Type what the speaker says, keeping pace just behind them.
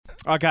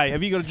Okay,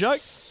 have you got a joke?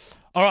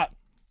 All right.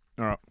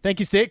 All right. Thank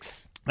you,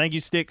 Sticks. Thank you,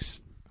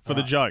 Sticks, for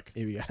the joke.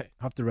 Here we go. I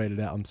have to read it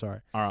out. I'm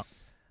sorry. All right.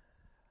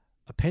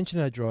 A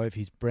pensioner drove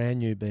his brand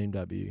new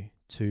BMW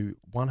to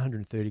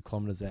 130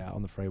 kilometres an hour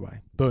on the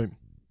freeway. Boom.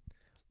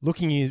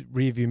 Looking in his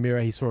rearview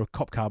mirror, he saw a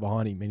cop car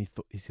behind him, and he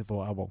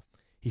thought, oh, well,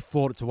 he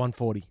floored it to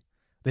 140,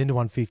 then to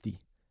 150,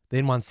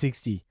 then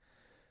 160.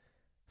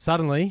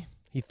 Suddenly,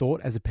 he thought,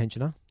 as a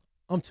pensioner,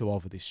 I'm too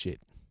old for this shit.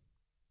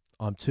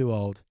 I'm too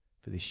old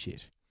for this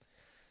shit.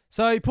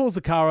 So he pulls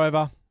the car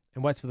over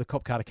and waits for the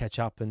cop car to catch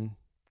up and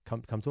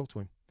come talk to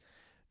him.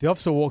 The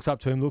officer walks up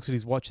to him, looks at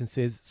his watch and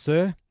says,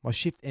 "Sir, my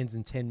shift ends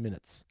in 10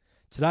 minutes.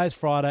 Today is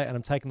Friday and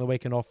I'm taking the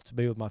weekend off to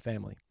be with my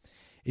family.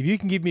 If you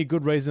can give me a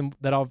good reason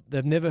that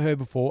they've never heard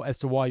before as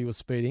to why you were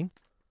speeding,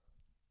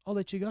 I'll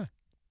let you go."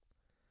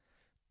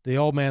 The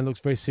old man looks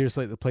very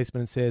seriously at the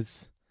policeman and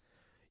says,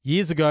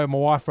 "Years ago, my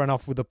wife ran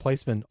off with a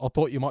policeman. I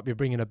thought you might be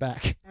bringing her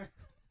back."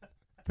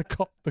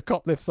 The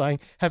cop left saying,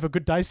 "Have a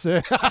good day,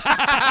 sir."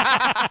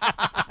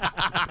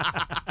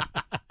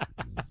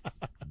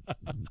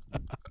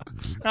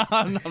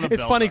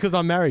 It's funny because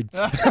I'm married.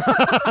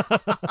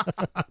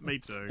 Me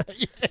too.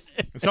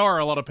 So are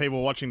a lot of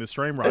people watching the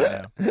stream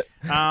right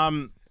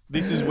now.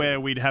 This is where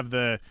we'd have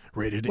the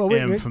rated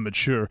M for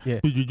mature.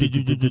 Yeah.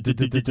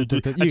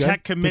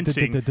 Attack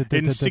commencing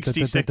in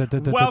 60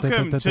 seconds.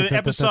 Welcome to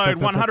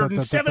episode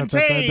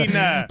 117.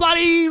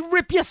 Bloody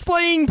rip your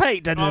spleen,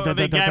 Pete. Of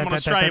the Game on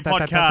Australia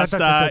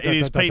podcast. It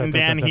is Pete and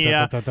Dan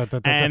here.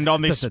 And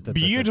on this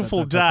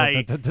beautiful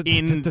day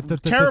in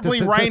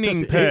terribly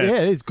raining Perth.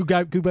 Yeah, it's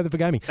good weather for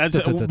gaming.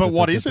 But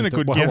what isn't a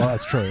good game? Well,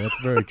 that's true.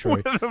 That's very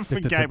true.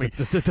 For gaming.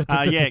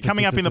 Yeah,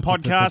 coming up in the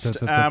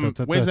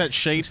podcast. Where's that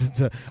sheet?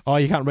 Oh,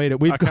 you can't read it.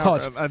 We've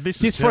got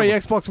disc-free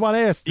Xbox One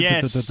S.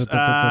 Yes.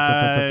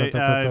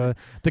 The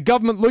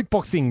government loot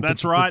boxing.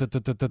 That's right.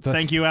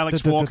 Thank you,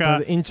 Alex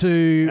Walker.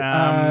 Into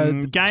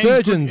games,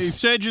 surgeons.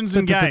 Surgeons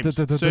and games.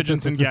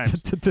 Surgeons and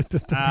games.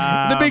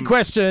 The big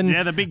question.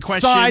 Yeah, the big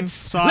question.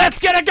 Sites. Let's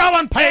get it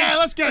going, Pete. Yeah,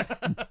 let's get it.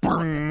 All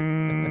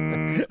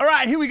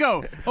right, here we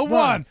go. A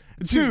one,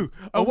 two,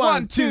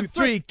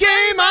 three.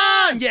 Game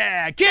on!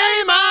 Yeah,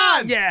 game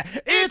on! Yeah,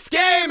 it's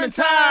gaming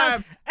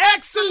time!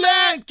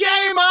 Excellent!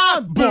 Game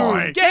on!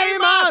 Boy!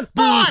 Game on!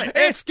 Boy!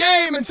 It's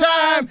gaming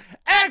time!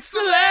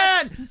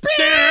 Excellent!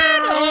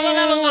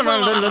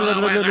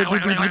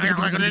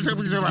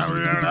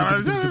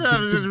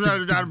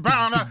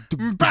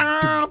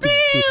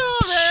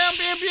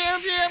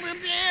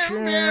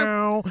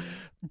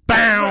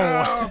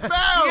 Bow!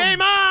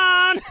 Game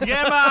on!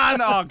 Game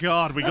on! Oh,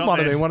 God, we got That might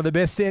have there. been one of the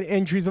best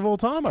entries of all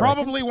time, I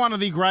Probably one of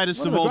the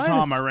greatest of all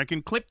time, greatest. I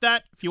reckon. Clip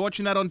that. If you're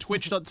watching that on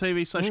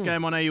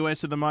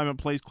twitch.tv/GameOnAUS at the moment,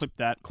 please clip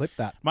that. Clip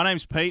that. My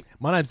name's Pete,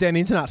 My name's Dan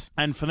the Internet.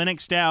 and for the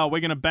next hour,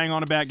 we're going to bang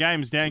on about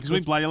games, Dan, because we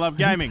bloody love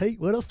gaming. Pete,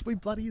 what else do we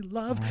bloody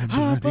love?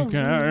 Gaming.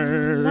 Gaming!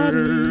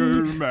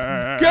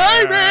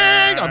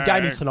 I'm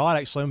gaming tonight,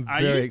 actually. I'm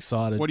very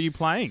excited. What are you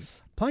playing?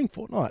 Playing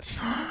Fortnite.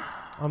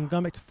 I'm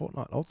going back to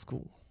Fortnite, old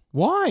school.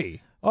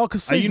 Why? Oh,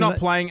 because Are you not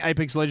playing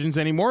Apex Legends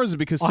anymore, or is it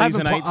because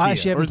Season 8's I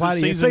actually here? Or haven't is it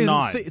played it yet. Season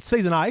 9? It's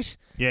Season 8.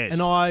 Yes.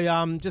 And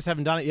I just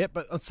haven't done it yet.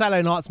 But on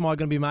Saturday night's going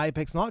to be my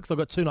Apex night because I've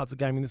got 2 nights of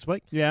gaming this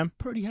week. Yeah.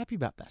 Pretty happy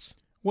about that.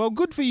 Well,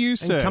 good for you,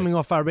 sir. And coming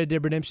off Red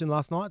Dead Redemption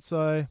last night,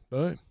 so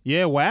boom.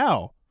 Yeah,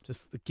 wow.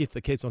 Just the gift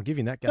that keeps on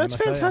giving that game. That's I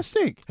tell you.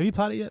 fantastic. Have you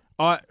played it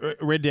yet?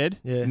 Red Dead?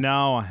 Yeah.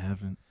 No, I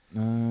haven't.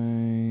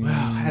 Well,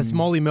 as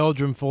Molly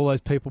Meldrum for all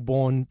those people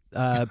born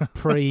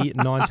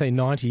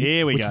pre-1990,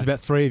 Here we which go. is about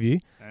 3 of you,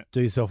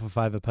 do yourself a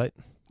favour, Pete.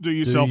 Do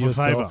yourself a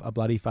favour. A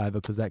bloody favour,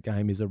 because that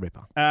game is a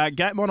ripper.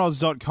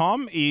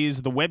 GameOnOz.com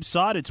is the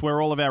website. It's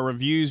where all of our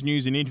reviews,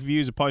 news, and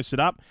interviews are posted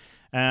up.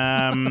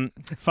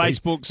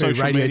 Facebook, Very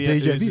social radio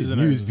media. DJ, isn't it?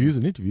 news, views,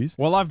 and interviews.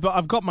 Well,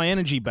 I've got my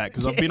energy back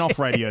because I've been off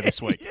radio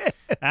this week.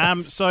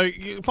 So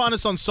you find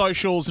us on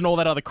socials and all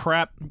that other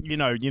crap. You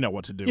know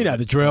what to do. You know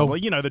the drill. Well,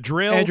 you know the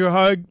drill. Andrew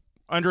Hogue.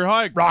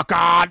 Rock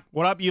on.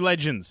 What up, you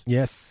legends?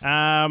 Yes.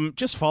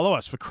 Just follow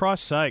us, for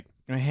Christ's sake.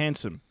 You're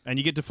handsome. And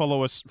you get to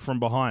follow us from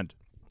behind.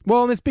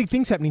 Well, and there's big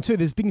things happening too.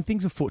 There's big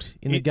things afoot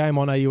in the game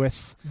on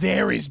AUS.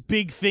 There is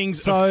big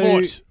things So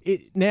afoot.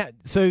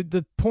 So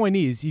the point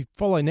is, you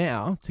follow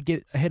now to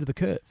get ahead of the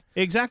curve.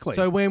 Exactly.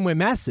 So when we're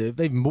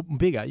massive, even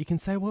bigger, you can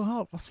say, well,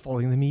 I was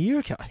following them a year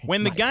ago.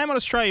 When the Game on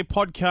Australia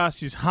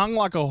podcast is hung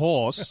like a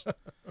horse,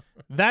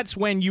 that's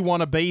when you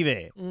want to be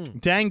there.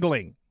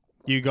 Dangling,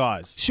 you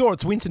guys. Sure,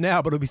 it's winter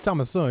now, but it'll be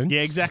summer soon.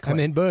 Yeah, exactly. And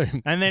then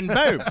boom. And then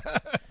boom.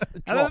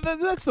 And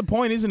that's the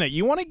point, isn't it?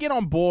 You want to get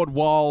on board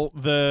while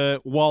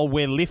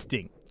we're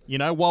lifting. You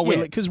know,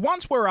 because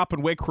once we're up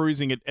and we're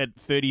cruising at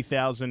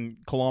 30,000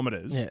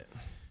 kilometers, I'm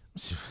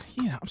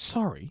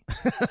sorry,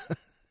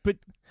 but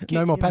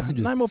no more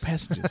passengers. No more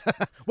passengers.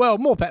 Well,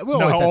 more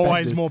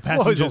always more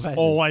passengers. Always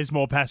Always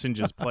more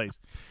passengers, please.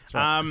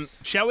 Right.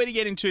 Shall we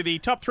get into the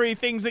top 3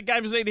 things that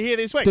gamers need to hear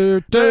this week?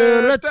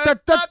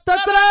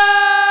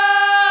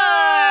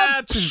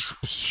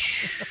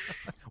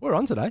 We're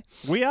on today.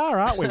 We are,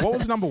 aren't we? What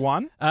was number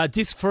 1?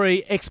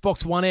 Disc-free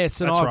Xbox One S,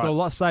 and That's I've right. got a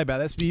lot to say about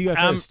that, so you go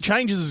first.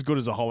 Change is as good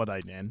as a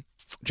holiday, Dan.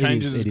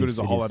 Change is as good is, as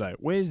a it is. holiday.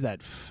 Where's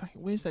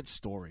that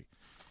story?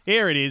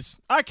 Here it is.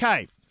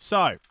 Okay,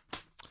 so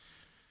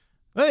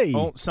Hey,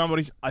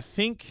 somebody's. I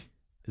think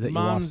is that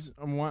your wife?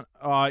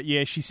 Mum's.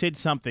 Yeah, she said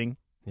something.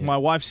 Yeah. My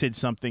wife said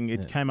something.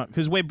 It came up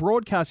because we're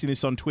broadcasting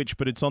this on Twitch,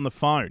 but it's on the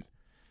phone.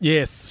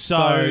 Yes.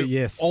 So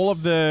yes, all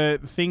of the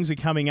things are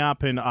coming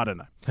up, and I don't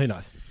know. Who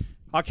knows?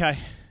 Okay.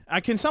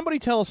 Can somebody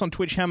tell us on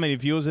Twitch how many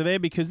viewers are there?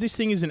 Because this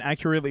thing isn't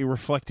accurately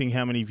reflecting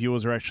how many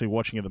viewers are actually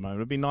watching at the moment.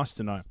 It'd be nice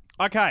to know.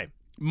 Okay.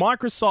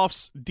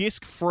 Microsoft's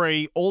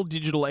disc-free,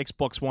 all-digital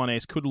Xbox One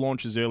S could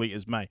launch as early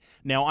as May.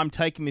 Now, I'm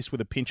taking this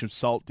with a pinch of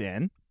salt,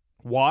 Dan.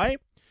 Why?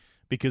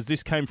 Because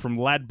this came from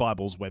Lad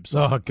Bible's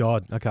website. Oh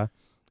God. Okay.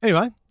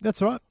 Anyway,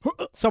 that's all right.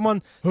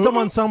 Someone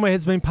somewhere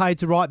has been paid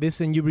to write this,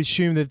 and you would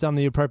assume they've done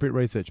the appropriate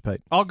research, Pete.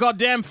 Oh,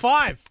 goddamn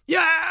 5.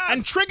 Yes.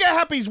 And Trigger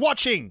Happy's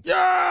watching.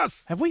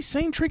 Yes. Have we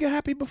seen Trigger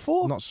Happy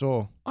before? Not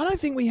sure. I don't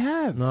think we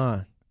have.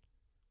 No.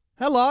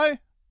 Hello?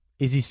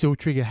 Is he still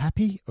trigger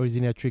happy, or is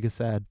he now trigger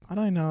sad? I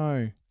don't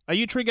know. Are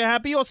you Trigger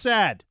Happy or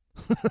sad?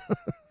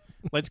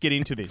 Let's get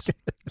into this.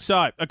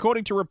 So,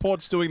 according to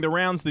reports doing the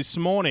rounds this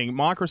morning,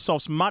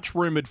 Microsoft's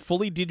much-rumoured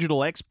fully digital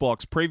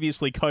Xbox,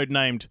 previously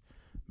codenamed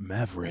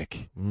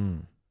Maverick.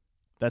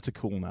 That's a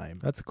cool name.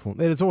 That's a cool.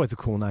 That is always a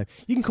cool name.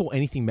 You can call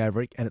anything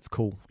Maverick, and it's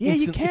cool. Yeah,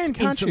 you can, can't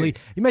instantly. you?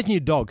 Imagine your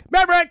dog,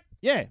 Maverick.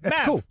 Yeah, That's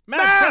Mav. cool.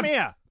 Mav, come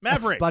here.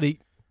 That's Maverick. bloody.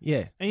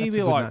 Yeah, And you'd that's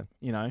be a good like, name.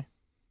 you know,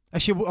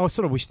 Actually, I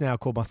sort of wish now I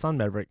called my son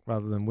Maverick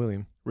rather than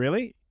William.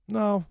 really?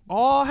 No.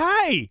 Oh,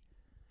 hey.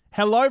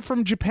 Hello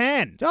from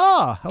Japan.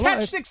 Oh, hello.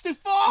 Catch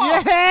 64.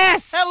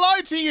 Yes.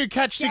 Hello to you,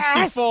 Catch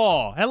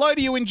 64. Hello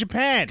to you in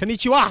Japan.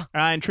 Konnichiwa.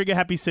 And Trigger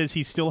Happy says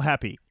he's still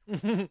happy.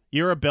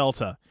 You're a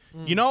belter.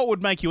 You know what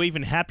would make you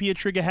even happier,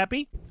 Trigger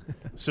Happy?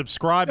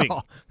 Subscribing.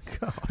 Oh,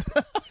 God.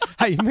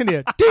 Hey, you mean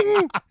here?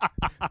 Ding.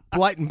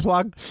 Blatant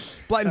plug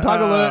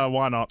alert.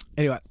 Why not?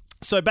 Anyway,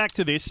 So back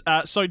to this.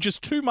 So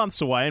just 2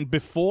 months away and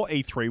before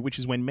E3, which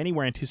is when many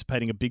were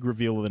anticipating a big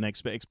reveal of the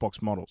next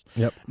Xbox models.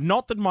 Yep.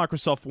 Not that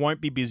Microsoft won't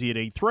be busy at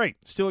E3.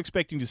 Still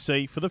expecting to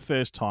see, for the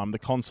first time, the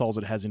consoles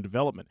it has in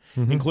development,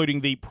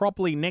 including the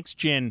properly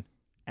next-gen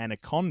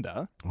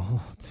Anaconda.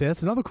 oh, see,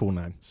 that's another cool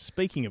name.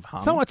 Speaking of hum.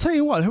 So I tell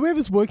you what,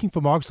 whoever's working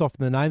for Microsoft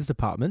in the names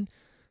department,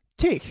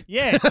 tick.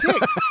 Yeah, tick.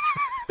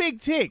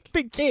 Big tick.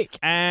 Big tick.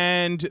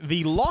 And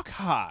the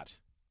Lockhart.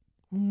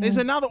 There's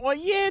another one.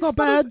 Yeah, it's not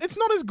bad. It's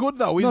not as good,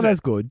 though, is Not it? as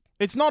good.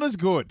 It's not as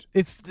good.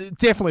 It's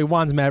definitely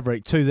one's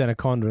Maverick, two's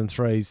Anaconda, and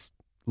three's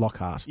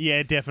Lockhart.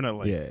 Yeah,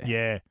 definitely. Yeah.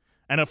 Yeah.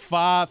 And a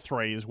far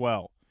 3 as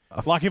well.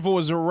 Like if it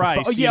was a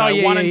race, oh, yeah, you know,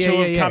 yeah, 1 and 2 yeah,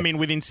 have yeah. come in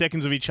within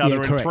seconds of each other,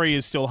 and correct. 3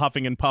 is still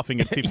huffing and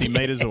puffing at 50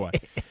 metres away,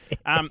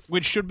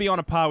 which should be on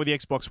a par with the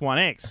Xbox One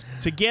X.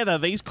 Together,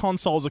 these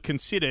consoles are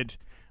considered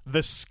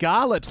the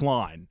Scarlet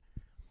line.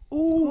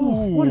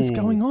 Ooh, what is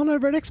going on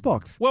over at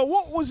Xbox? Well,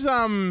 what was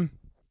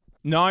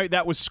No,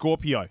 that was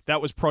Scorpio.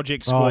 That was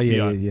Project Oh, yeah,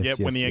 Scorpio. yes, Yep,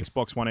 when the yes.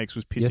 Xbox One X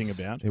was pissing Yes,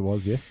 about. It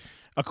was, yes.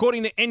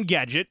 According to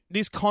Engadget,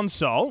 this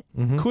console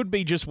could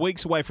be just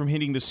weeks away from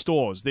hitting the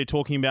stores. They're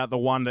talking about the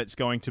one that's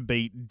going to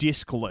be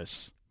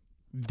discless.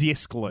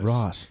 Discless.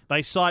 Right.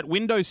 They cite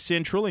Windows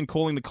Central in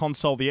calling the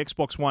console the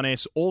Xbox One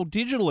S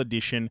All-Digital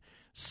Edition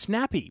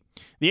snappy.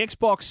 The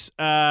Xbox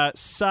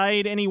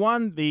Sade,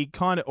 anyone? The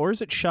kind of, or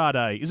is it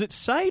Sade? Is it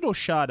Sade or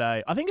Sade?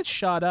 I think it's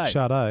Sade.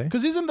 Sade.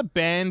 Because isn't the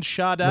band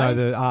Sade? No,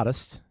 the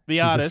artist. The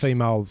She's artist. a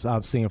female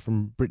singer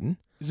from Britain.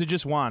 Is it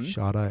just one?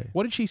 Sade.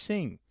 What did she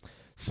sing?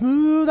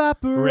 Smooth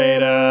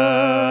operator.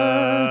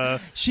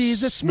 Operator.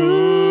 She's a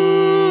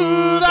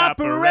smooth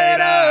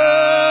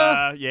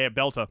operator. Yeah,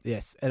 belter.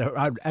 Yes, and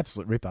an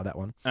absolute ripper, that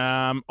one.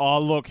 Oh,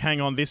 look,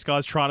 hang on. This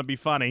guy's trying to be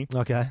funny.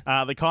 Okay.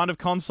 The kind of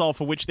console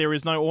for which there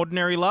is no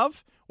ordinary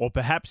love, or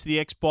perhaps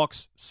the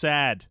Xbox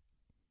sad.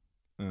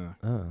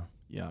 Oh,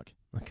 Yuck.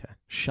 okay.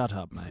 Shut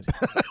up, mate.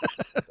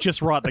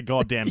 Just write the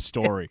goddamn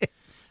story.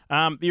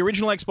 The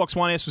original Xbox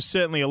One S was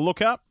certainly a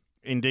lookup.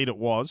 Indeed, it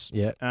was.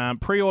 Yeah.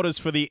 Pre-orders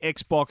for the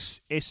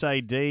Xbox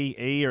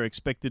SADE are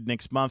expected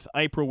next month,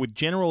 April, with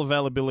general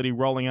availability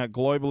rolling out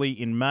globally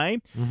in May.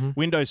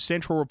 Windows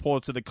Central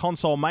reports that the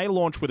console may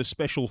launch with a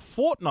special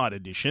Fortnite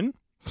edition.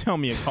 Tell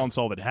me a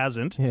console that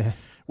hasn't. Yeah.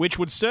 Which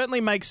would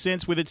certainly make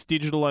sense with its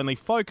digital-only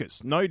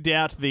focus. No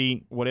doubt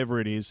the,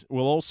 whatever it is,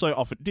 will also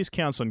offer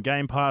discounts on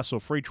Game Pass or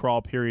free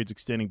trial periods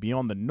extending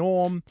beyond the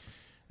norm.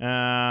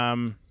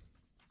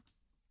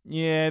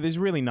 Yeah, there's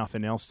really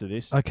nothing else to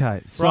this.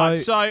 Okay. So, Right,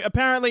 so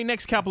apparently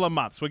next couple of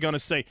months we're going to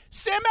see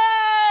Simi!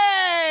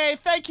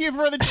 Thank you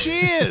for the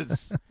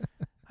cheers.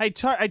 Hey,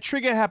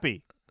 Trigger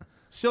Happy.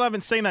 Still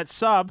haven't seen that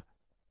sub.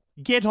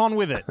 Get on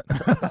with it.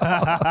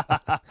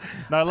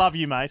 No, love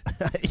you, mate.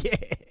 yeah.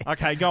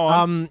 Okay, go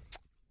on.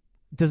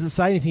 Does it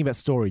say anything about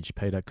storage,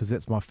 Peter? Because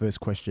that's my first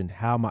question.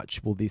 How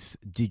much will this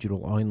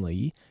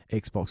digital-only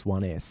Xbox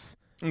One S?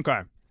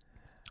 Okay.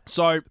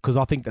 So, Because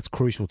I think that's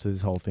crucial to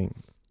this whole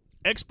thing.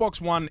 Xbox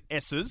One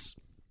S's,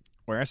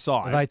 or SI,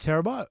 Are they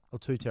terabyte or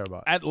 2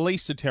 terabyte? at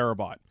least a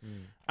terabyte.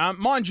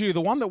 Mind you, the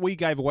one that we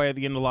gave away at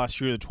the end of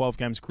last year, the 12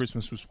 games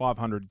Christmas, was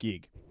 500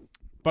 gig.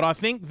 But I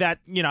think that,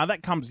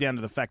 that comes down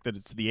to the fact that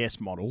it's the S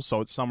model,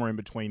 so it's somewhere in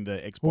between the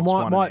Xbox Well,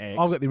 One and X.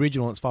 I've got the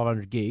original, and it's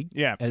 500 gig.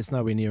 Yeah. And it's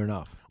nowhere near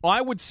enough.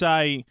 I would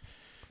say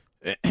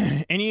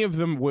any of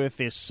them worth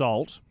their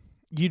salt,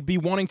 you'd be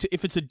wanting to,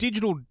 if it's a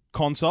digital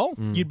console,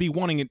 you'd be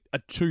wanting a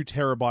 2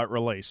 terabyte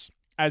release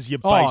as your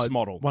base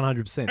model.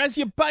 100%. As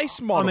your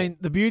base model. I mean,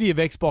 the beauty of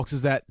Xbox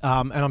is that,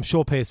 and I'm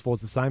sure PS4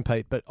 is the same,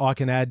 Pete, but I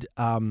can add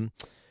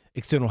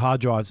external hard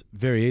drives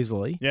very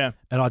easily. Yeah.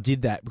 And I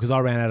did that because I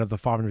ran out of the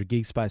 500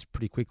 gig space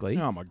pretty quickly.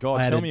 Oh, my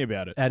God. Tell me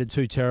about it. Added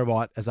 2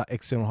 terabyte as an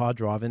external hard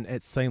drive, and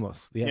it's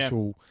seamless. The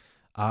actual,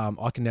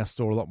 I can now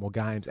store a lot more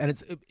games. And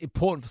it's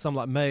important for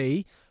someone like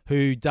me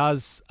who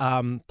does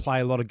play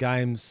a lot of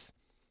games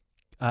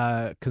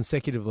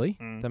consecutively.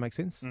 That makes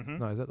sense? Mm-hmm.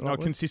 No, is that the right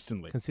word?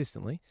 Consistently.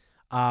 Consistently.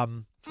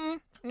 And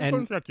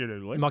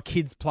consecutively. My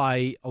kids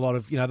play a lot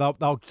of,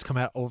 they'll just come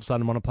out all of a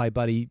sudden and want to play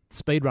bloody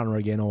Speedrunner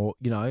again, or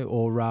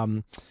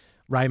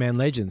Rayman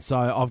Legends. So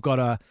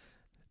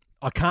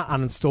I can't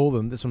uninstall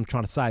them. That's what I'm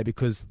trying to say,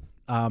 because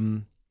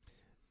they're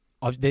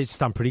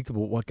just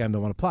unpredictable what game they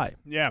want to play.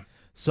 Yeah.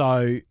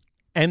 So,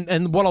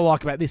 and what I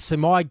like about this, so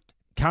my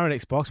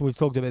current Xbox, and we've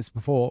talked about this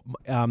before,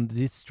 the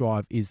disk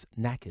drive is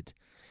knackered.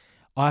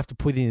 I have to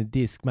put in a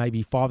disc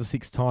maybe 5 or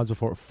 6 times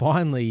before it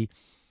finally.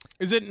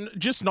 Is it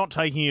just not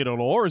taking it at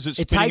all, or is it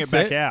spitting it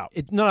back out?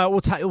 No,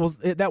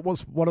 that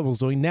was what it was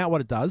doing. Now what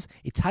it does,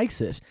 it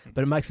takes it,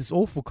 but it makes this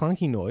awful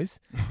clunking noise,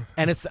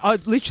 and it's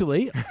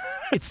literally,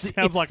 it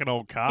sounds like an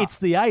old car. It's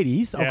the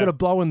 80s. Yeah. I've got to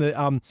blow in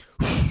the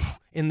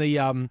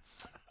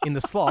in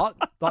the slot,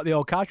 like the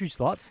old cartridge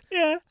slots.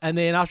 Yeah. And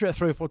then after about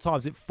 3 or 4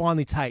 times, it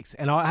finally takes,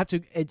 and I had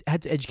to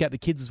educate the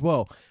kids as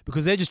well,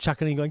 because they're just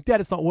chucking in going, Dad,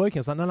 it's not working.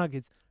 I was like, no,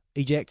 kids,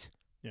 eject,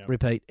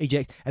 repeat,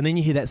 eject, and then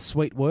you hear that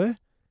sweet whir,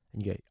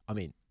 and you go, I'm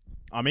in.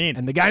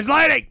 And the game's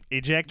loading.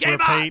 Eject, Game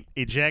repeat, on.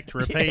 Eject,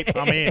 repeat.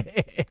 I'm in.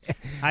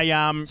 Hey,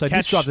 so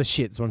this drives a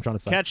shit. Is what I'm trying to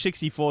say.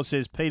 Catch64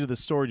 says, Peter, the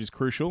storage is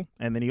crucial,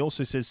 and then he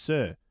also says,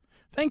 sir.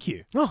 Thank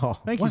you. Oh,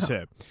 thank you,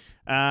 sir.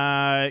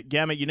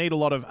 Gamma, you need a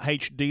lot of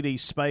HDD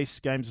space.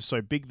 Games are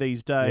so big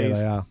these days.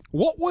 Yeah, they are.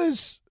 What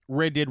was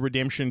Red Dead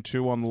Redemption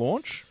 2 on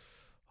launch?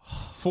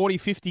 40,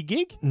 50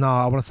 gig? No,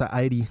 I want to say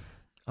 80.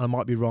 I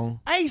might be wrong.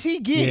 80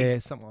 gig? Yeah,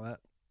 something like that.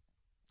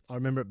 I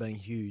remember it being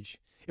huge.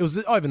 It was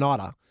an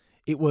overnighter.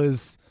 It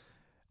was,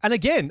 and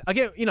again,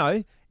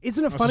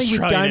 isn't it funny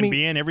with gaming?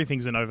 NBN,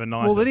 everything's an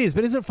overnight. Well, it is,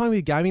 but isn't it funny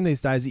with gaming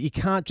these days that you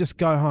can't just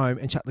go home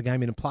and chuck the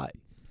game in and play?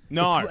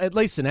 No, it's at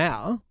least an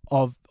hour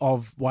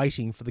of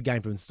waiting for the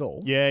game to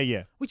install.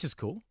 Yeah, which is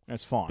cool.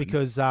 That's fine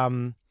because,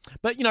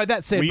 but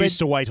that said, we used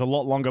to wait a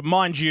lot longer.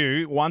 Mind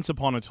you, once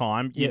upon a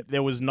time,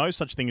 there was no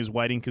such thing as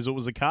waiting because it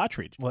was a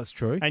cartridge. Well, that's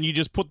true, and you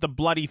just put the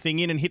bloody thing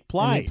in and hit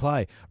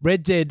play.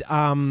 Red Dead.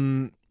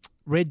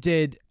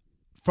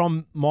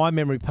 From my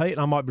memory, Pete, and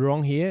I might be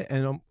wrong here, and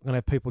I'm going to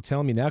have people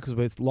telling me now because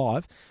it's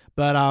live,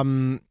 but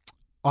I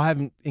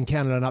haven't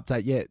encountered an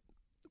update yet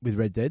with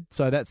Red Dead,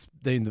 so it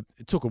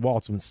took a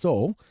while to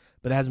install,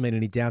 but there hasn't been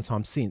any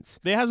downtime since.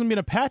 There hasn't been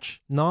a patch?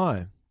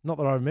 No, not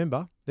that I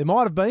remember. There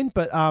might have been,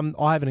 but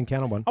I haven't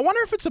encountered one. I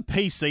wonder if it's a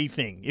PC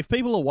thing. If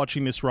people are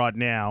watching this right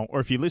now, or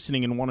if you're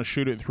listening and want to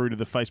shoot it through to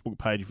the Facebook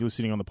page, if you're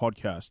listening on the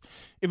podcast,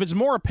 if it's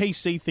more a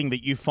PC thing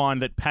that you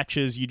find that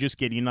patches, you just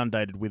get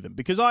inundated with them.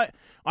 Because I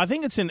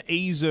think it's an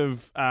ease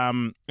of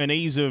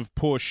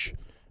push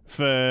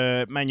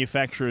for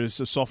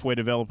manufacturers or software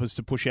developers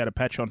to push out a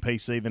patch on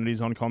PC than it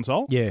is on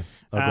console. Yeah,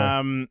 I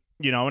agree.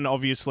 And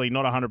obviously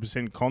not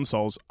 100%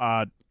 consoles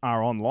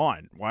are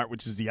online, right?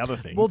 Which is the other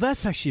thing. Well,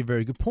 that's actually a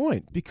very good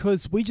point,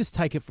 because we just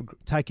take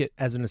it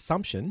as an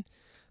assumption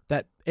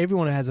that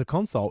everyone who has a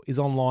console is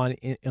online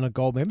in a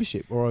gold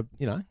membership, or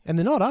and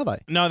they're not, are they?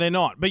 No, they're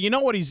not. But you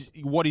know what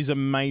is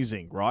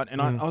amazing, right? And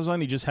I was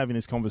only just having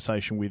this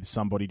conversation with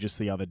somebody just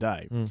the other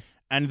day,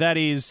 and that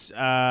is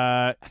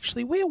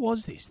actually, where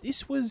was this?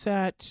 This was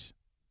at.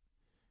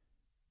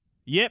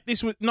 Yep,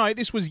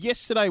 this was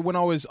yesterday when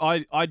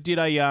I did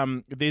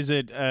a there's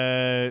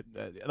a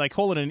they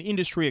call it an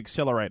industry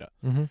accelerator,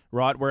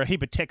 right, where a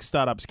heap of tech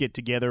startups get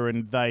together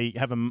and they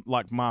have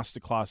like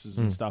masterclasses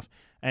and stuff,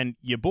 and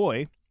your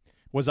boy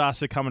was asked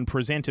to come and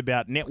present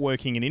about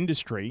networking and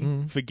industry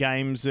for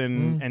games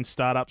and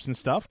startups and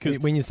stuff. Because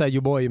when you say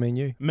your boy, you mean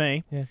you?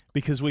 Me,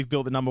 because we've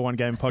built the #1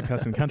 game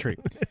podcast in the country.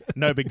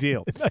 No big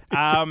deal.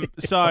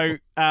 So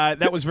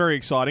that was very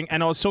exciting.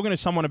 And I was talking to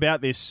someone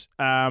about this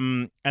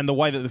and the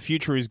way that the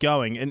future is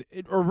going. And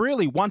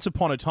really, once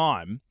upon a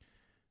time,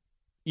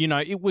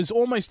 it was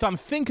almost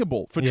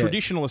unthinkable for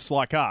traditionalists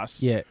like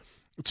us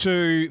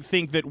to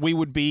think that we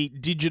would be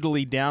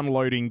digitally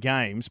downloading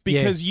games,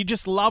 because you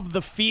just love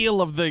the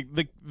feel of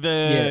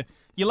the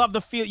you love the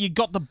feel. You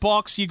got the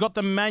box, you got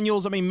the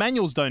manuals. I mean,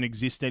 manuals don't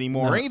exist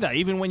anymore either,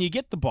 even when you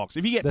get the box.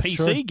 If you get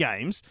PC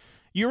games,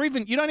 you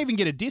don't even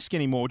get a disc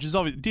anymore, which is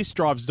obvious. Disc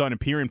drives don't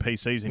appear in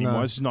PCs anymore.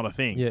 No. It's just not a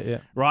thing. Yeah.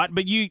 Right?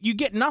 But you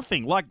get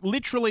nothing. Like,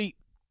 literally,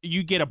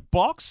 you get a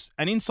box,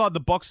 and inside the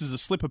box is a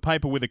slip of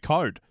paper with a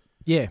code.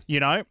 Yeah.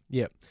 Yeah.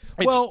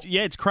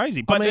 It's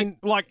crazy. But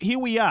here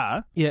we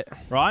are. Yeah.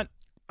 Right?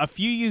 A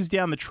few years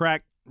down the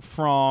track,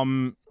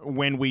 from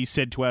when we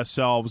said to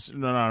ourselves,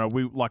 no,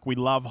 we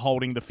love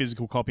holding the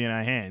physical copy in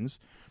our hands,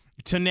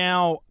 to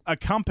now a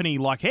company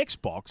like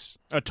Xbox,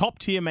 a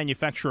top-tier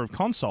manufacturer of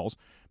consoles,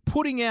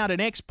 putting out an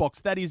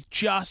Xbox that is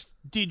just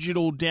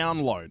digital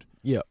download.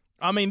 Yep.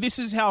 I mean, this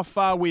is how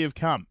far we have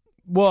come.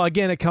 Well,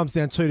 again, it comes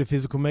down to the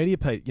physical media,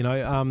 Pete. You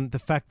know, the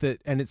fact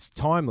that, and it's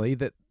timely,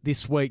 that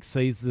this week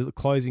sees the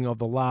closing of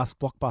the last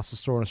Blockbuster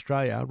store in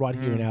Australia, right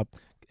here in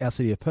our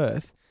city of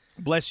Perth.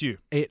 Bless you.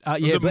 Was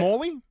it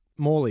Morley?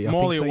 Morley, I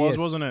Morley think so, it was,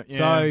 yes. wasn't it? Yeah.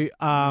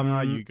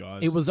 So, you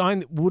guys. it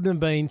wouldn't have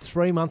been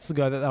 3 months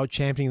ago that they were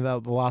championing the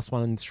last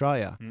one in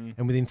Australia,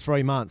 and within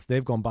 3 months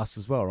they've gone bust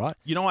as well, right?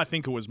 You know, I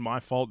think it was my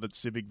fault that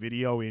Civic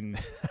Video in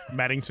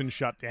Maddington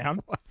shut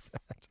down. What's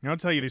that? I'll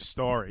tell you this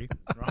story.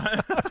 Right?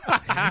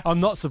 I'm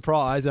not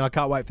surprised, and I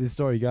can't wait for this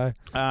story to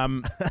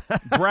go.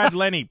 Brad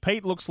Lenny.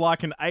 Pete looks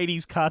like an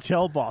 80s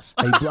cartel boss.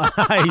 He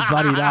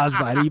bloody does,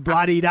 mate. He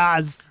bloody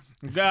does.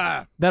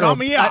 Call That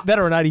me up.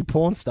 or an 80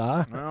 porn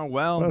star. Oh,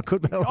 well.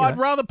 I'd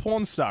rather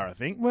porn star, I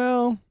think.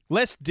 Well,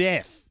 Less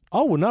death.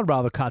 I would not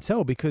rather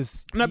cartel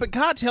because... No, but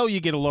cartel, you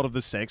get a lot of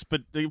the sex,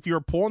 but if you're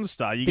a porn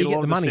star, you But get you a lot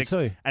get of the the money sex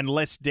too. and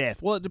less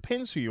death. Well, it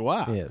depends who you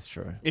are. Yeah, it's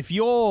true. If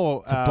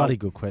you're... It's a bloody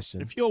good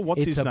question. If you're...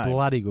 What's his name? It's a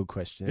bloody good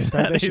question. Is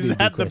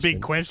that the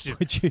big question?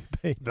 Would you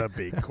be? The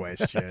big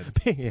question.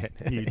 Yeah.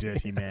 You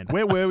dirty man.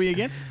 Where were we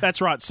again?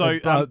 That's right.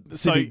 So,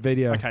 Civic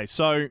Video. Okay,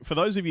 so for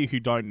those of you who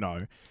don't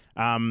know,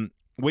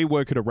 we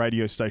work at a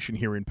radio station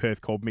here in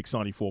Perth called Mix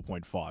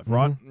 94.5,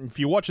 right? If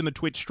you're watching the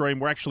Twitch stream,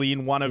 we're actually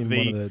in one of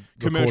the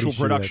commercial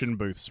production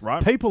booths,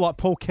 right? People like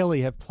Paul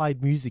Kelly have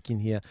played music in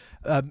here.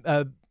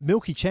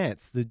 Milky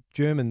Chance, the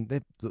German,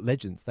 they're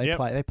legends. They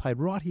played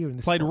right here in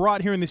this Played spot.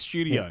 right here in this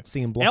studio. Yeah,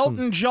 singing Blossom.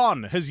 Elton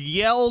John has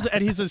yelled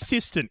at his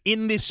assistant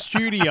in this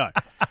studio.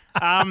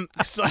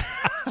 So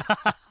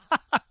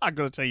I've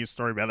got to tell you a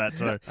story about that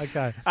too.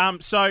 Okay.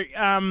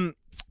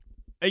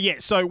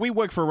 So we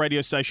work for a radio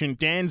station.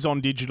 Dan's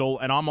on digital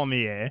and I'm on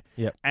the air.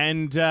 Yep.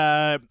 And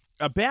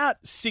about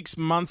 6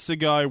 months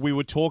ago, we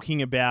were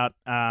talking about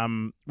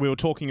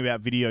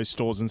video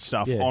stores and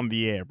stuff on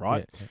the air,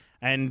 right? Yeah.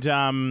 And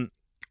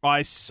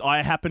I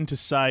happened to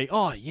say,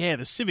 oh yeah,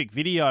 the Civic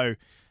Video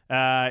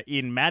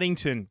in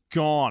Maddington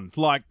gone.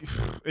 Like,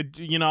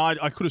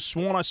 I could have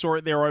sworn I saw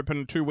it there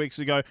open 2 weeks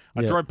ago.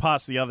 I drove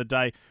past the other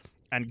day.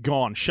 And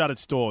gone, shut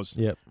its doors.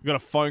 Yep. We got a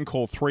phone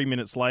call 3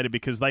 minutes later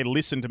because they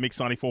listened to Mix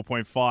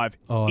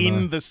 94.5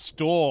 in the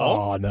store.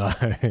 Oh, no.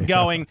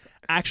 Going,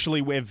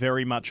 actually, we're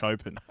very much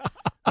open.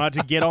 I had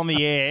to get on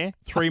the air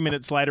 3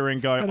 minutes later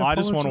and go, I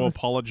just want to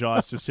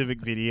apologise to Civic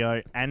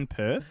Video and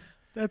Perth.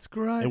 That's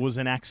great. It was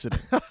an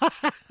accident.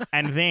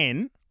 And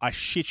then, I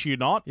shit you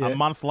not, a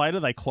month later,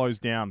 they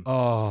closed down.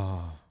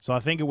 Oh. So I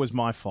think it was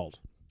my fault.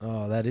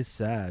 Oh, that is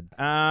sad.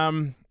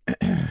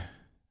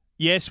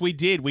 Yes, we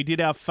did. We did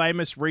our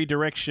famous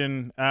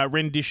rendition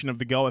of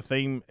the Goa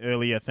theme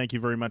earlier. Thank you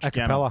very much,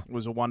 Gamma. It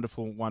was a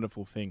wonderful,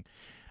 wonderful thing.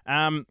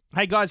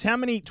 Hey, guys, how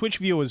many Twitch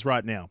viewers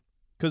right now?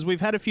 Because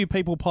we've had a few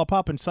people pop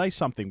up and say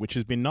something, which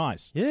has been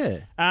nice.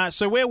 Yeah.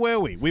 So where were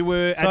we? We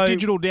were at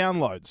digital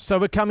downloads. So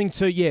we're coming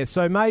to,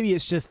 so maybe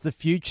it's just the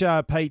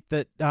future, Pete,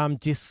 that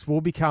discs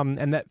will become,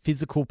 and that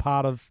physical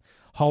part of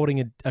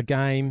holding a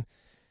game,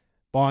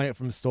 buying it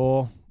from a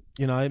store,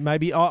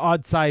 maybe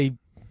I'd say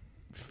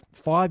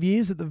 5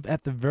 years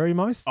at the very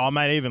most. Oh,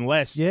 mate, even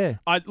less. Yeah.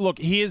 Look,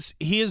 here's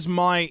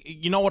my.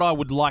 You know what I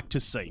would like to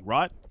see,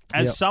 right?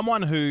 As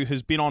someone who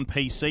has been on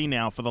PC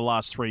now for the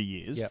last 3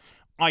 years,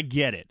 I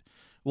get it.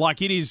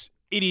 Like it is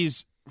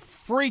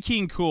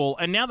freaking cool.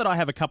 And now that I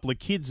have a couple of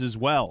kids as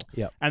well,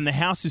 and the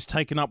house is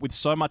taken up with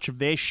so much of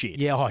their shit.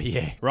 Yeah. Oh,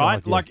 yeah.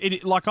 Right? God, yeah.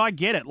 Like I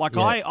get it. Like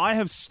I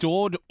have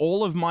stored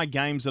all of my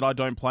games that I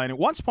don't play. And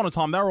once upon a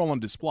time, they were all on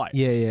display.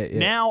 Yeah.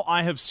 Now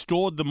I have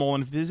stored them all.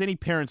 And if there's any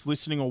parents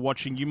listening or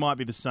watching, you might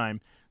be the same.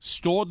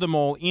 Stored them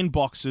all in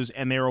boxes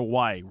and they're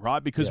away,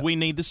 right? Because we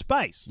need the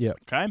space. Yeah.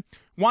 Okay?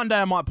 One day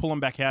I might pull them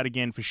back out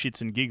again for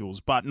shits and giggles,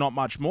 but not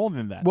much more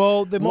than that.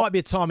 Well, there might be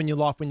a time in your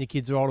life when your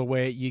kids are older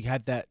where you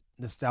have that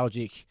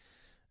nostalgic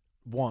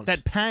want,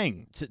 that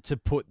pang to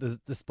put the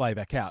display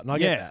back out, and I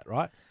get that,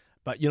 right?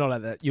 But you're not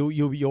like that.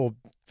 You're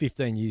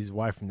 15 years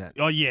away from that.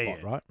 Oh yeah,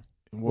 spot, right?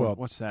 Well,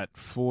 what's that?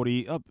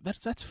 40? Oh,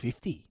 that's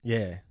 50.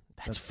 Yeah,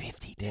 that's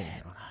 50, Dan.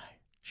 I know.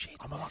 Shit,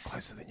 I'm a lot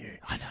closer than you.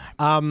 I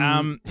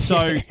know.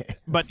 So,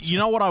 but you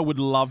know what I would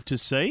love to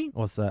see?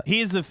 What's that?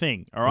 Here's the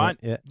thing. All right,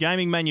 Yeah.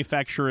 Gaming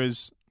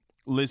manufacturers,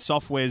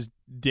 softwares,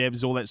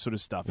 devs, all that sort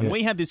of stuff, and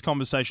we had this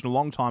conversation a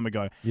long time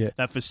ago.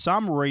 That for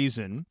some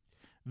reason,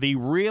 the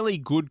really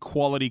good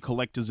quality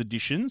collector's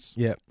editions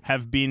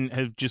have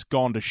just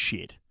gone to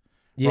shit.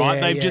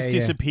 Right? They've just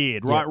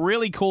disappeared, right?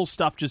 Really cool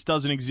stuff just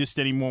doesn't exist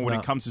anymore when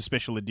it comes to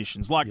special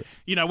editions. Like,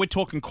 we're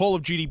talking Call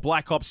of Duty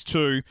Black Ops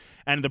 2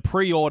 and the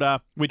pre-order,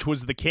 which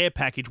was the care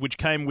package, which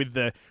came with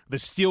the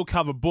steel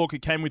cover book.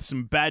 It came with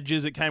some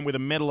badges. It came with a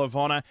Medal of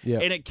Honor.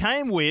 And it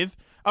came with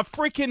a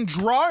freaking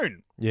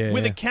drone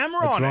with a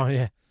camera on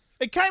it.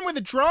 It came with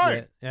a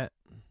drone. Yeah.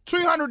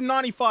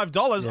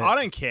 $295. I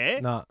don't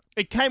care. No.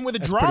 It came with a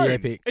That's drone. pretty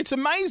epic. It's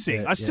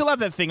amazing. Yeah, I still have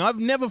that thing. I've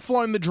never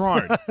flown the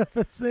drone.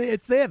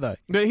 It's there though.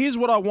 But here's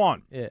what I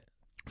want. Yeah.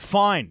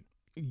 Fine.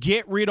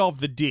 Get rid of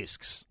the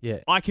discs. Yeah.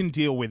 I can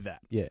deal with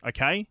that. Yeah.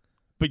 Okay?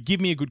 But give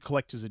me a good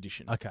collector's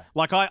edition. Okay.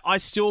 Like I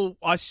still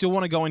want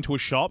to go into a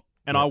shop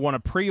and I want to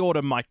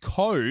pre-order my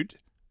code,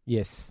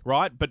 Yes.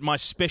 right? But my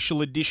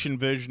special edition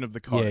version of the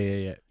code.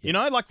 Yeah. You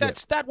know, like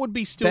that would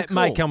be still That cool.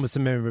 may come with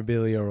some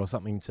memorabilia or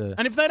something to.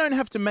 And if they don't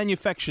have to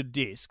manufacture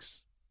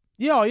discs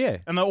Yeah. Oh yeah.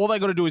 and all they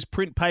got to do is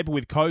print paper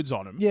with codes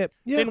on them, Yeah.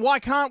 Yeah. then why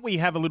can't we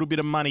have a little bit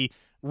of money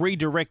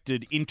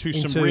redirected into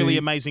some Into- really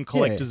amazing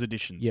collector's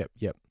editions? Yep.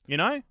 You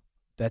know?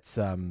 That's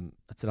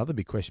another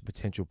big question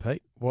potential,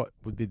 Pete. What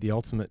would be the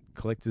ultimate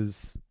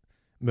collector's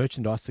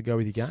merchandise to go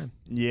with your game?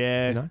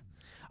 Yeah. You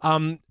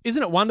know,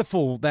 isn't it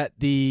wonderful that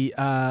the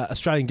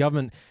Australian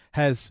government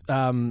has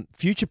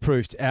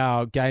future-proofed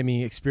our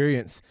gaming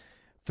experience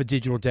for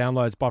digital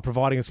downloads by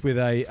providing us with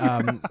a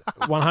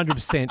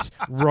 100%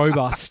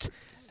 robust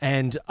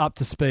and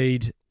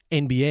up-to-speed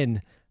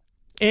NBN.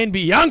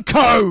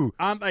 NBNCO!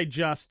 Aren't they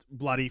just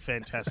bloody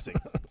fantastic?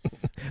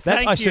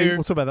 That, Thank you. We'll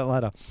talk about that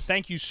later.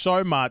 Thank you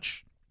so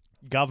much,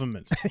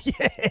 government.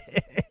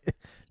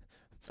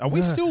 Are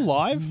we still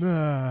live?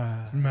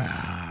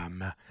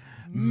 Mom.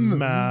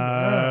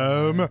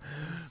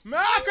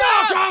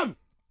 Malcolm!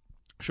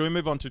 Shall we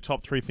move on to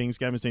top 3 things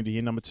gamers need to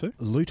hear? Number 2?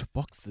 Loot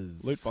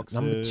boxes. Loot boxes.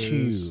 Number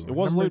 2. It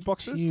was Number loot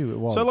boxes? 2, it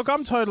was. So look,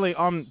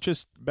 I'm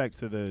just back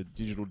to the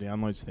digital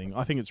downloads thing.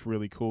 I think it's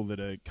really cool that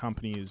a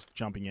company is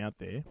jumping out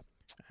there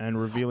and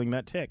revealing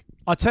that tech.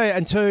 I'll tell you,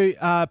 and two,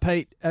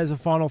 Pete, as a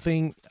final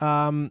thing,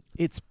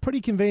 it's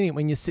pretty convenient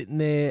when you're sitting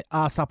there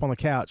ass up on the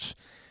couch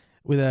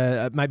with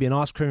maybe an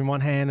ice cream in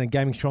one hand and a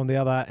gaming control in the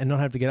other and not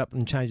have to get up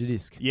and change the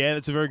disc. Yeah,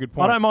 that's a very good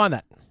point. I don't mind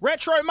that.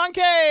 Retro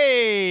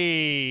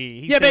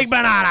Monkey! Big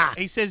banana!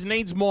 He says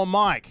needs more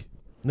mic.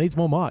 Needs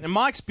more mic. And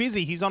Mike's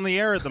busy. He's on the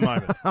air at the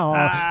moment.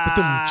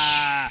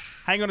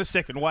 Hang on a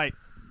second. Wait.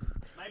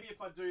 Maybe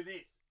if I do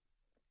this.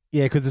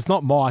 Yeah, because it's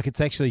not mic. It's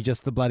actually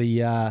just the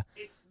bloody...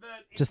 It's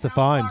just the how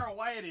phone. far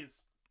away it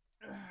is.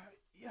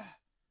 Yeah.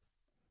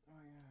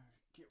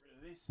 Get rid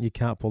of this. You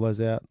can't pull those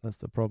out. That's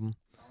the problem.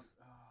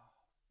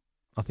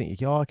 I think you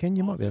can. Oh, can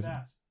you? Might be able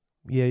to.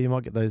 Yeah, you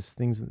might get those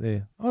things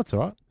there. Oh, that's all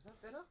right. Is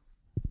that better?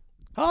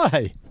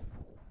 Hi.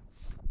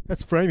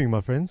 That's framing,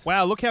 my friends.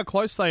 Wow, look how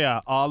close they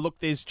are. Oh, look,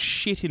 there's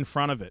shit in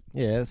front of it.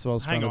 Yeah, that's what I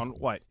was Hang trying on, to...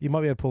 wait. You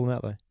might be able to pull them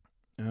out,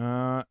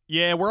 though.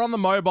 Yeah, we're on the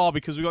mobile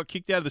because we got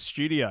kicked out of the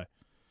studio.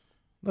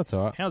 That's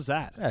all right. How's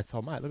that? That's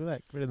all, mate. Look at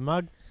that. Get rid of the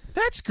mug.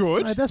 That's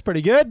good. Mate, that's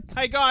pretty good.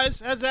 Hey, guys,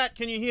 how's that?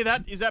 Can you hear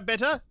that? Is that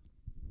better?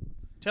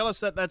 Tell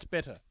us that that's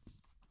better.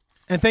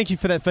 And thank you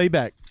for that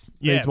feedback.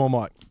 Yeah. Needs more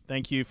mic.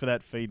 Thank you for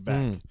that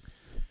feedback.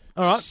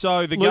 All right.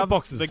 So the Loot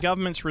boxes. the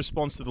government's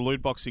response to the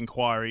loot box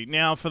inquiry.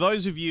 Now, for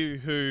those of you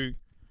who,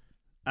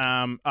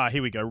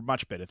 here we go.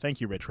 Much better. Thank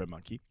you, Retro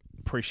Monkey.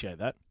 Appreciate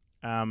that.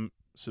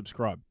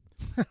 Subscribe.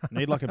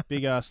 Need like a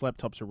big ass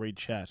laptop to read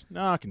chat.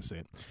 No, I can see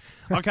it.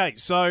 Okay,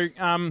 so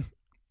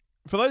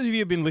for those of you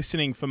who've been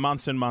listening for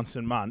months and months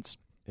and months,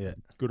 Yeah.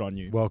 good on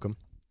you. Welcome.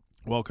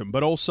 Welcome.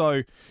 But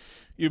also,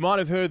 you might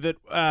have heard that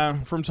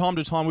from time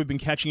to time we've been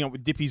catching up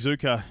with Dippy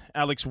Zuka,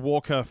 Alex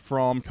Walker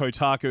from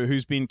Kotaku,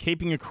 who's been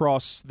keeping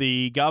across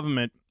the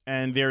government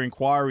and their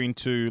inquiry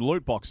into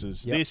loot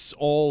boxes. Yep. This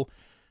all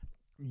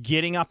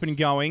getting up and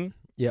going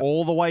Yep.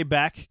 all the way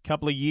back a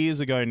couple of years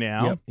ago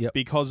now Yep.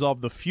 because of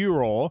the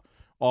furor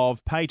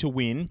of pay to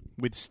win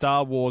with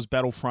Star Wars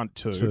Battlefront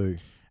 2.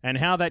 And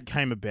how that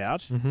came about.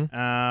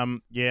 Mm-hmm.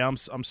 Yeah,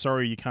 I'm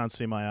sorry you can't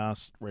see my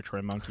ass,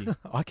 Retro Monkey.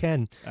 I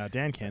can.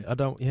 Dan can. I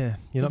don't. Yeah.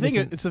 You're not It's a thing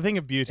missing. it's a thing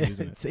of beauty,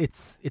 isn't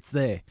it? It's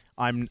there.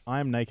 I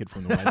am naked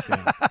from the waist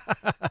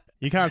down.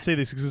 You can't see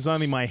this because it's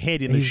only my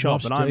head in the He's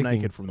shop, not but I'm joking.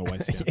 naked from the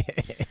waist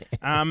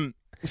down.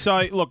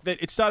 So look,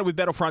 it started with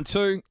Battlefront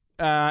 2.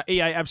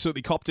 EA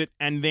absolutely copped it,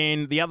 and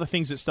then the other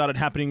things that started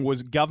happening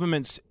was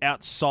governments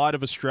outside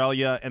of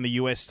Australia and the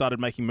US started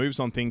making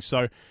moves on things.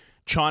 So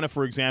China,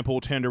 for example,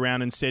 turned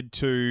around and said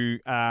to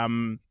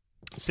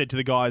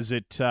the guys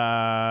at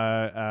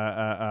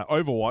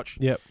Overwatch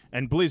Yep.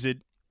 and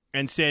Blizzard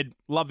and said,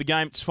 love the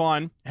game, it's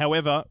fine.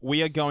 However,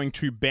 we are going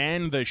to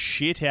ban the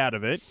shit out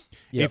of it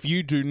Yep. if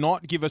you do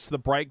not give us the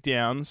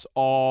breakdowns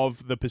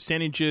of the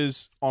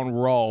percentages on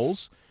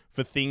rolls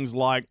for things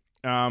like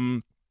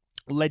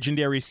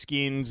legendary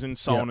skins and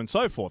so Yep. on and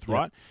so forth, Yep.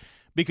 right?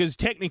 Because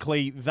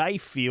technically they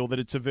feel that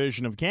it's a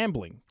version of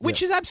gambling,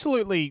 which is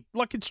absolutely,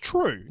 like, it's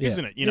true, Yeah.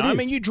 isn't it? You It know, I is.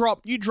 mean, you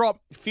drop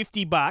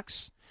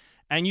 $50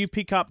 and you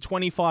pick up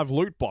 25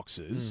 loot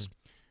boxes.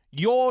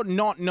 You're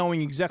not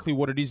knowing exactly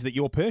what it is that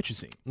you're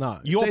purchasing.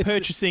 No. You're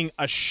purchasing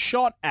a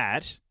shot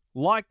at,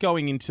 like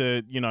going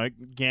into,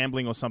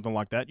 gambling or something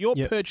like that. You're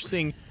Yep.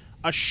 purchasing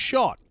a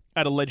shot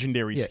at a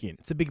legendary Yeah, skin.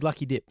 it's a big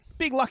lucky dip.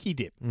 Big lucky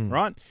dip,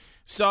 right?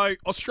 So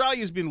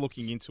Australia's been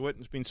looking into it.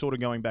 It's been sort of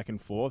going back and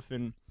forth.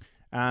 And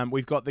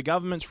we've got the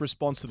government's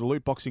response to the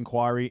loot box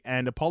inquiry,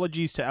 and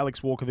apologies to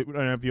Alex Walker that we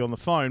don't have you on the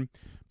phone,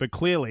 but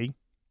clearly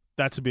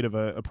that's a bit of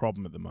a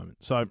problem at the moment.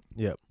 So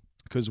Yep.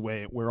 because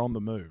we're on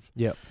the move.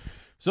 Yep.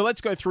 So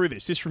let's go through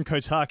this. This from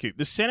Kotaku.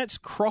 The Senate's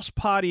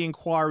cross-party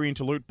inquiry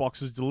into loot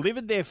boxes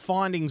delivered their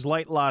findings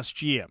late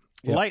last year.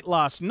 Yep. Late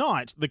last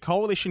night, the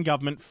coalition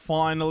government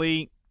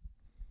finally...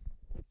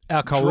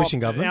 Our coalition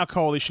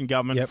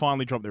Yep.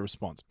 finally dropped their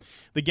response.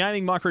 The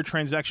gaming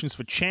microtransactions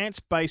for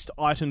chance-based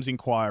items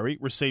inquiry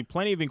received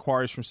plenty of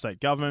inquiries from state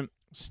government,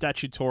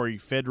 statutory,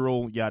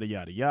 federal, yada,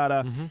 yada,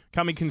 yada,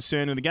 coming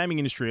concern in the gaming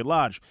industry at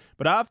large.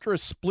 But after a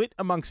split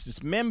amongst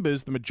its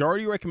members, the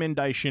majority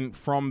recommendation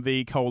from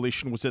the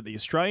coalition was that the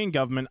Australian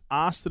government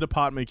asked the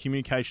Department of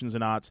Communications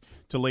and Arts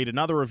to lead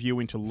another review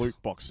into loot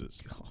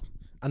boxes.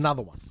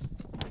 Another one.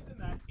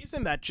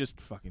 Isn't that just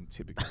fucking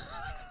typical?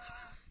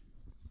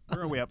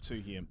 Where are we up to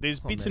here?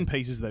 There's bits and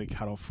pieces that are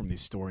cut off from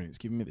this story, and it's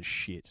giving me the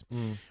shits.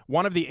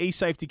 One of the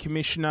eSafety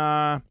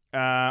Commissioner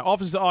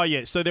officers... Oh,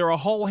 yeah. So there are a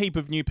whole heap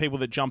of new people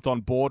that jumped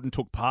on board and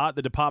took part.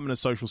 The Department of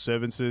Social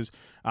Services,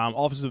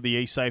 Office of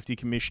the eSafety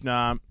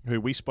Commissioner, who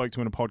we spoke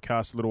to in a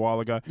podcast a little while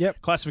ago.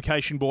 Yep.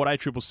 Classification Board,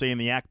 ACCC, and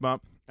the ACMA.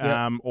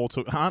 Yep. All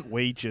took... Aren't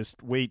we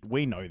just... We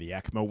know the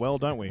ACMA well,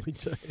 don't we? We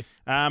do.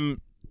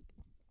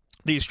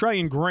 The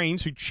Australian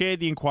Greens, who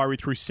chaired the inquiry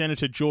through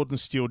Senator Jordan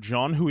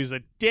Steele-John, who is a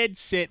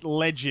dead-set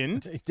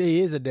legend.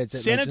 He is a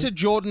dead-set legend. Senator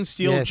Jordan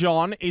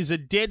Steele-John Yes. is a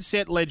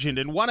dead-set legend.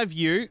 And one of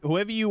you,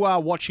 whoever you are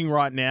watching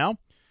right now,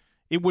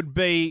 it would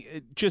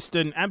be just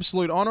an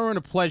absolute honour and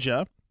a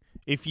pleasure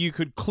if you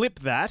could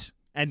clip that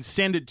and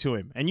send it to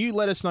him. And you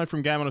let us know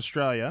from Game On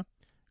Australia.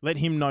 Let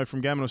him know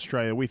from Game On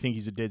Australia we think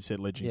he's a dead-set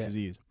legend, because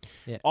he is.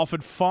 Yeah.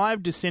 Offered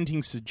 5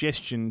 dissenting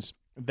suggestions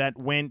that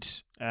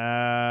went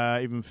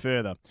even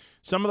further.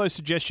 Some of those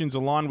suggestions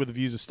align with the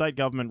views of state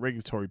government,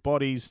 regulatory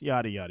bodies,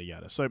 yada, yada,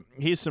 yada. So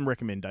here's some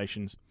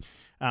recommendations.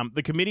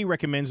 The committee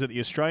recommends that the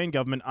Australian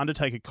government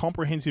undertake a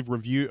comprehensive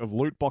review of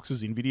loot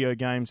boxes in video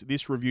games.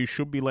 This review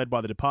should be led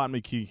by the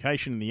Department of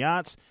Communication and the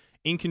Arts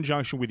in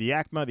conjunction with the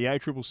ACMA, the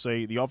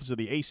ACCC, the Office of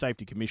the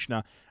eSafety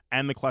Commissioner,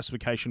 and the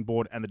Classification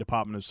Board and the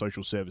Department of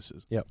Social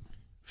Services. Yep.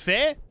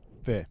 Fair?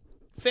 Fair.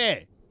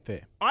 Fair.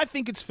 Fair. I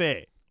think it's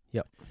fair.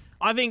 Yep.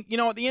 I think,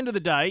 at the end of the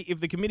day,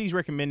 if the committee's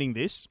recommending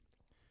this,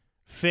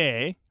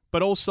 fair,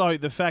 but also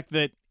the fact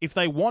that if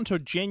they want a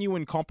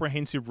genuine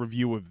comprehensive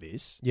review of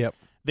this, Yep.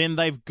 then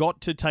they've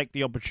got to take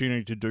the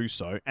opportunity to do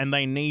so, and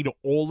they need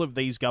all of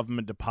these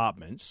government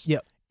departments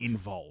Yep.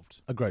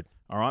 involved. Agreed.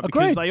 All right? Agreed.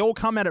 Because they all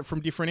come at it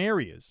from different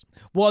areas.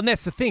 Well, and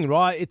that's the thing,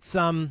 right? It's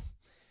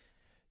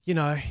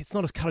it's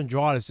not as cut and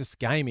dried as just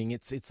gaming.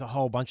 It's a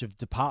whole bunch of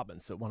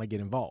departments that want to get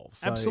involved.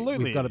 So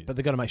Absolutely. but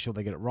they've got to make sure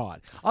they get it right.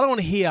 I don't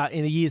want to hear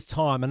in a year's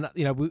time, and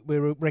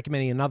we're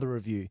recommending another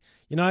review.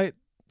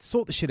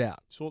 Sort the shit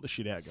out. Sort the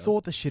shit out, guys.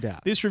 Sort the shit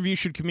out. This review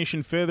should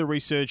commission further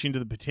research into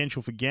the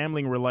potential for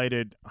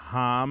gambling-related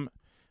harm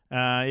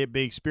it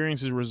be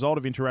experienced as a result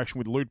of interaction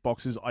with loot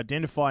boxes,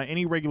 identify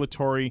any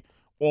regulatory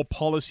or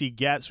policy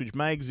gaps which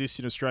may exist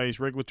in Australia's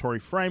regulatory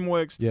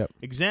frameworks, Yep.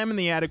 examine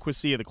the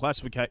adequacy of the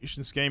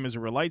classification scheme as it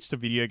relates to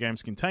video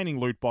games containing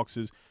loot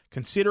boxes,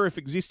 consider if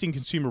existing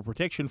consumer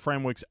protection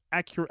frameworks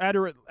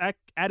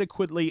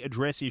adequately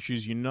address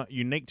issues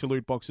unique to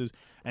loot boxes,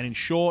 and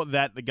ensure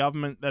that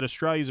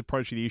Australia's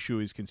approach to the issue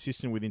is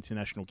consistent with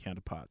international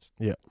counterparts.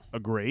 Yep.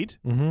 Agreed.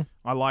 Mm-hmm.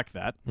 I like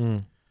that.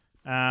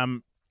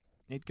 Mm.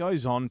 It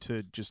goes on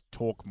to just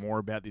talk more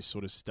about this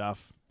sort of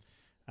stuff.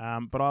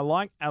 But I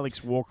like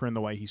Alex Walker and the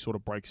way he sort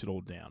of breaks it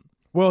all down.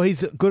 Well,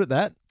 he's good at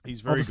that.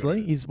 He's very Obviously, good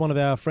at it. he's one of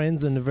our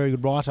friends and a very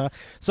good writer.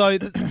 So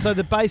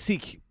the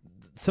basic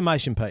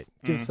summation, Pete,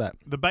 give us that.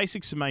 The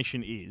basic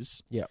summation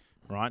is, Yep.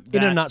 right?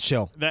 In a that-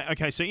 nutshell.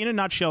 Okay, so in a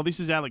nutshell, this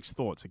is Alex's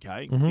thoughts,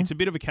 okay? Mhm. It's a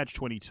bit of a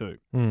catch-22.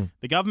 Mm.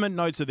 The government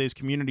notes that there's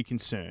community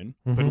concern,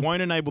 but Mhm.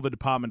 won't enable the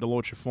department to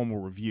launch a formal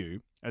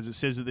review, as it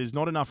says that there's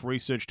not enough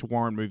research to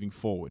warrant moving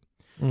forward.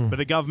 Mm. But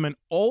the government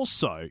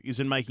also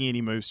isn't making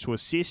any moves to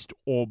assist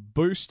or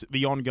boost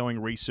the ongoing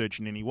research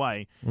in any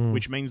way, Mm.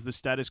 which means the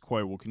status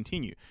quo will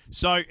continue.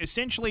 So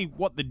essentially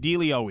what the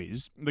dealio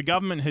is, the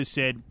government has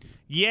said,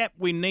 yeah,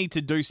 we need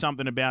to do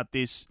something about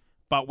this,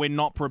 but we're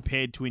not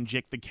prepared to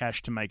inject the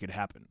cash to make it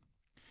happen.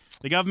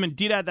 The government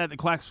did add that the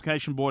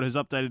Classification Board has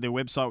updated their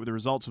website with the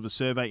results of a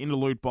survey into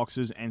loot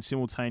boxes and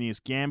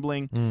simultaneous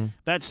gambling. Mm.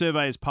 That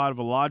survey is part of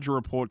a larger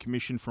report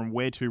commissioned from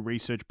Where To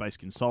Research-Based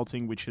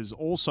Consulting, which has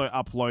also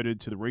uploaded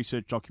to the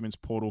Research Documents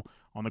portal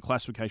on the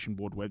Classification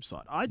Board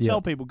website. I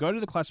tell people, go to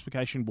the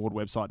Classification Board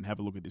website and have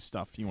a look at this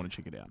stuff if you want to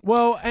check it out.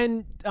 Well,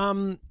 and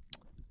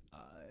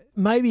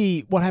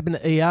maybe what happened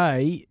to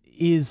EA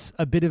is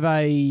a bit of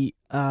a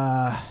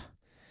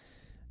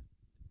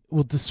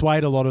will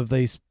dissuade a lot of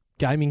these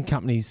gaming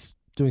companies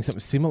doing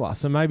something similar.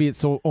 So maybe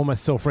it's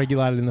almost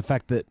self-regulated in the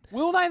fact that...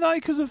 Will they, though?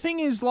 Because the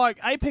thing is, like,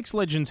 Apex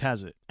Legends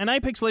has it. And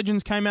Apex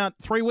Legends came out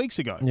 3 weeks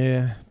ago.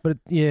 Yeah, but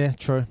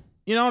true.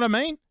 You know what I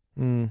mean?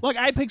 Mm. Like,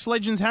 Apex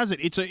Legends has it.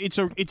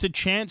 It's a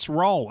chance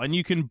roll, and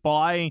you can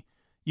buy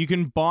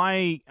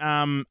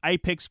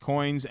Apex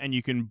coins, and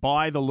you can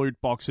buy the loot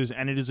boxes,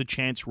 and it is a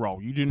chance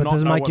roll. You do But not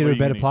does it know make what you a loot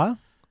better need. player?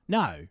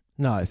 No.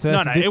 No, so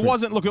that's the It difference.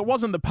 wasn't. Look, it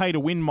wasn't the pay to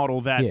win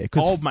model that Yeah,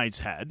 'cause- Old Mates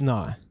had.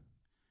 No.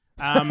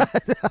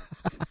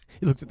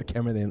 He looked at the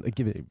camera then.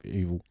 Give it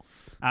evil.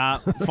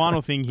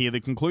 Final thing here.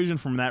 The conclusion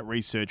from that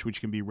research, which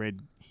can be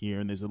read here,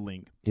 and there's a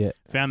link,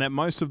 found that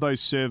most of those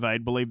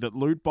surveyed believe that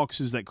loot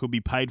boxes that could be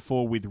paid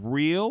for with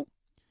real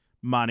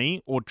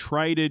money or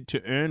traded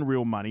to earn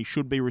real money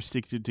should be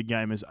restricted to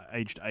gamers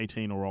aged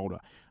 18 or older.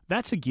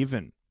 That's a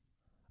given.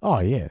 Oh,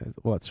 yeah.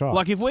 Well, that's right.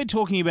 Like, if we're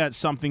talking about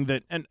something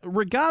that, and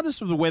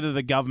regardless of whether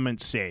the government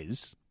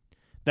says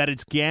that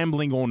it's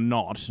gambling or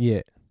not,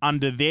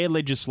 under their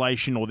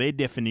legislation or their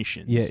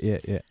definitions,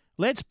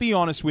 let's be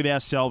honest with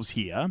ourselves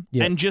here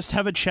and just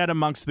have a chat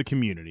amongst the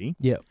community.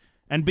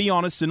 And be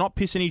honest and not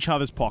piss in each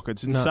other's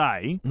pockets and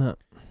say,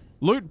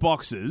 loot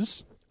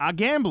boxes are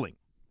gambling.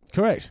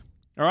 Correct.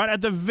 All right? At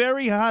the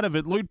very heart of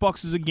it, loot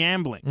boxes are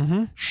gambling.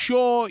 Mm-hmm.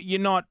 Sure, you're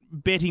not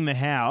betting the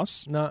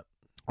house. No.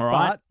 All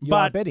right? But you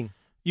are betting.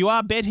 You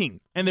are betting.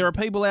 And there are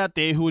people out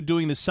there who are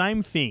doing the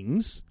same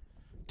things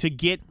to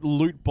get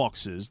loot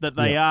boxes that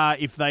they are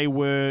if they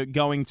were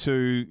going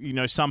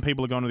to, some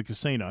people are going to the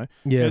casino.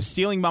 They're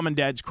stealing mum and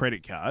dad's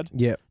credit card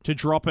to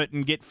drop it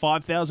and get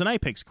 5,000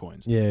 Apex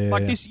coins.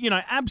 This,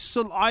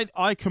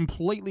 I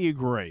completely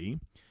agree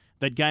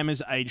that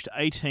gamers aged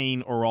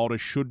 18 or older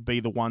should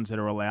be the ones that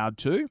are allowed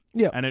to,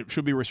 and it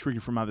should be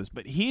restricted from others.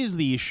 But here's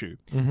the issue.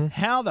 Mm-hmm.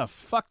 How the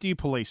fuck do you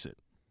police it?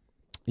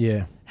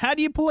 Yeah. How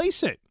do you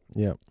police it?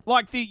 Yeah.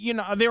 Like,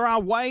 there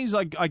are ways,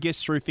 I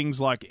guess, through things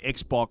like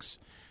Xbox.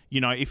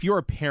 If you're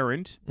a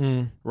parent,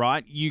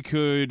 right, you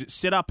could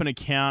set up an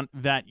account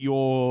that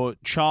your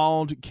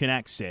child can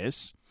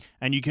access,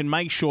 and you can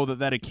make sure that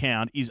that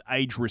account is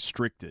age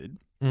restricted,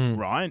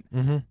 right?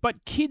 Mm-hmm.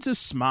 But kids are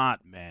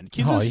smart, man.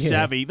 Kids are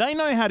savvy. They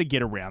know how to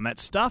get around that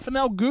stuff, and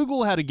they'll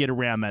Google how to get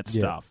around that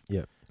stuff.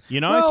 Yeah.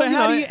 Well, so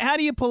how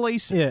do you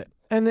police it? Yeah.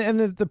 And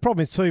the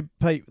problem is too,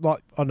 Pete,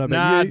 like, I don't know about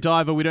Nah, you.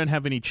 Diver, we don't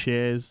have any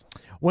chairs.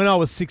 When I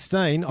was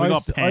 16, I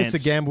used to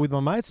pants. gamble with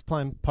my mates,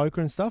 playing poker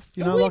and stuff.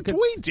 We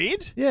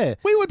did. Yeah.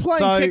 We were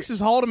playing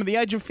Texas Hold'em at the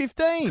age of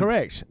 15.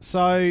 Correct.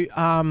 So,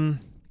 I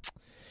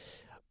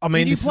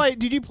mean...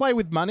 Did you play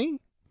with money?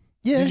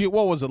 Yeah.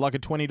 What was it, like a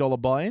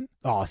 $20 buy-in?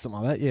 Oh,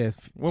 something like that, yeah.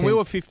 When we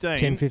were 15...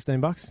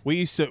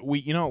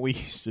 $10-15. You know what we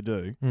used to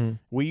do?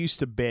 We used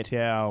to bet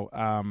our...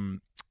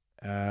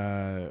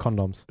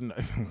 condoms. No.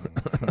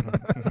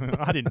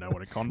 I didn't know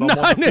what a condom was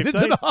at 15. Neither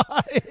did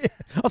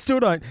I still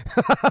don't.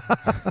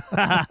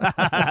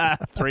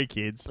 3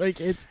 kids. 3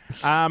 kids.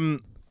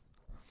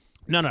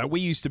 No, we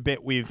used to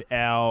bet with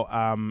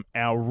our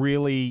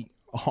really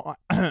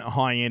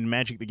high-end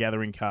Magic the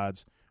Gathering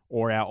cards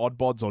or our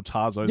Oddbods or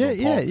Tarzos or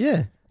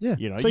Pogs.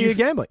 Yeah. So you're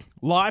gambling.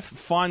 Life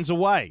finds a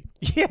way.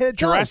 Yeah, it does.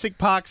 Jurassic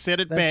Park said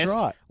it That's best.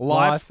 right.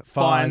 Life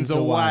finds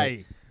a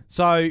way.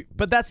 So,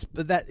 but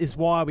that is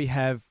why we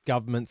have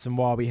governments and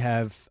why we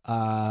have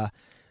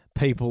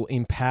people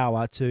in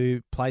power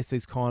to place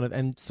these kind of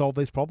and solve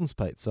these problems,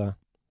 Pete. So,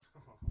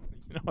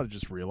 you know what I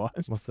just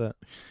realised? What's that?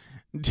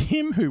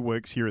 Tim, who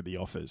works here at the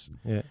office,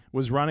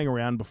 was running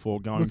around before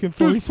going,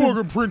 this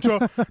fucking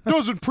printer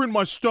doesn't print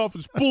my stuff.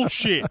 It's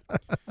bullshit.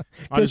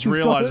 I just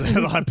realised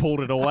that I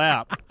pulled it all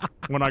out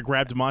when I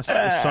grabbed my...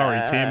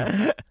 Sorry,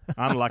 Tim.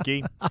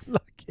 Unlucky.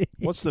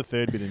 What's the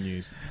third bit of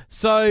news?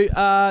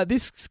 So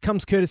this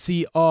comes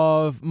courtesy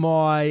of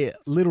my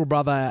little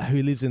brother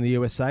who lives in the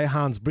USA,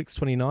 Hans Bricks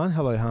 29.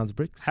 Hello, Hans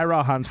Bricks.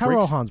 Hello, Hans Bricks.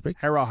 Hello, Hans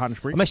Bricks. Hello, Hans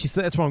Bricks.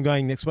 That's where I'm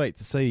going next week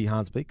to see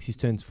Hans Bricks. He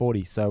turns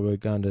 40, so we're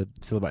going to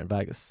celebrate in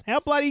Vegas.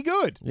 How bloody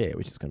good. Yeah,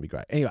 which is going to be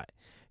great. Anyway,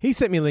 he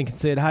sent me a link and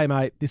said, hey,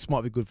 mate, this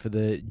might be good for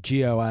the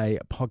GOA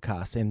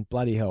podcast, and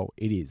bloody hell,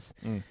 it is.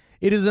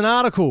 It is an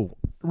article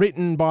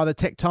written by the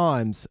Tech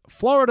Times.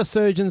 Florida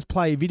surgeons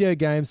play video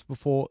games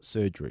before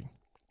surgery.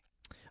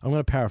 I'm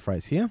going to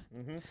paraphrase here.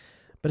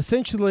 But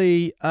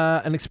essentially,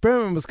 an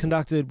experiment was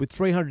conducted with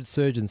 300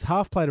 surgeons.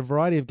 Half played a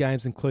variety of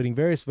games, including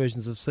various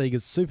versions of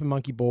Sega's Super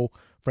Monkey Ball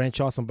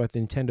franchise on both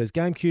Nintendo's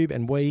GameCube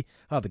and Wii,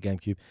 the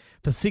GameCube,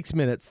 for 6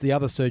 minutes. The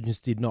other surgeons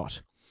did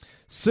not.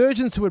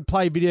 Surgeons who had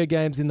played video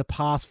games in the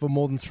past for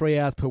more than 3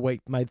 hours per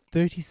week made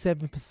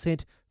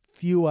 37%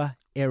 fewer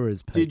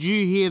errors. Pete. Did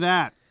you hear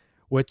that?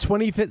 Were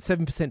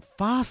 27%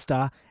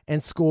 faster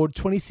and scored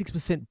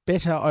 26%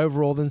 better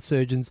overall than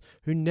surgeons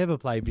who never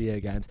play video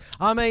games.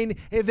 I mean,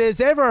 if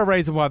there's ever a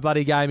reason why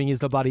bloody gaming is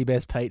the bloody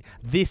best, Pete,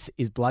 this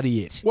is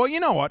bloody it. Well,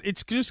 you know what?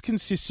 It's just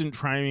consistent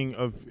training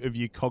of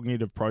your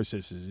cognitive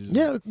processes. Isn't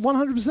it?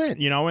 100%.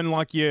 You know, and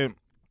like your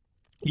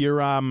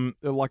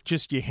like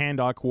just your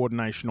hand-eye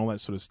coordination, all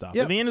that sort of stuff.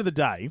 Yep. At the end of the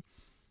day,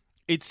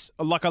 it's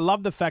like I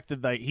love the fact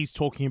that he's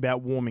talking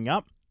about warming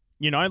up.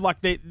 You know, like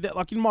they're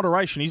like in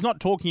moderation. He's not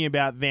talking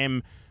about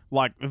them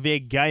like they're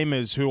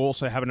gamers who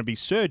also happen to be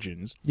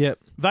surgeons. Yep.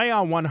 They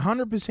are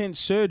 100%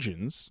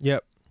 surgeons.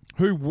 Yep.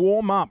 Who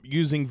warm up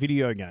using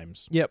video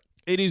games. Yep.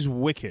 It is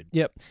wicked.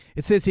 Yep.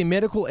 It says here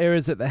medical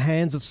errors at the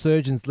hands of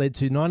surgeons led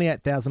to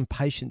 98,000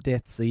 patient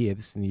deaths a year.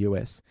 This is in the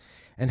US.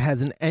 And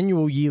has an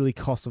annual yearly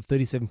cost of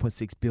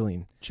 $37.6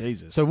 billion.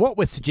 Jesus. So what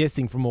we're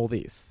suggesting from all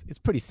this, it's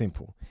pretty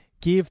simple.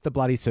 Give the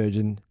bloody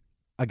surgeon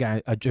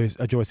a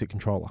joystick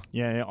controller.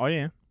 Yeah. Oh,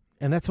 yeah.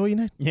 And that's all you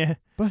need. Yeah.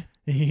 Bye.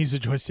 You use a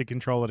joystick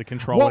controller to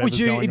control What would whatever's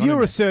you, going if on you in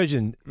were a there.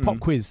 surgeon, pop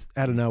quiz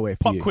out of nowhere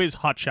for Pop you. quiz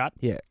hot shot.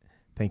 Yeah.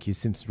 Thank you,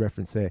 Simpsons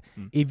reference there.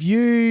 If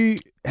you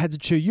had to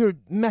choose, you're a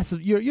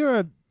massive, you're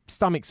a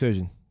stomach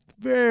surgeon.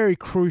 Very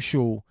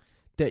crucial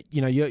that,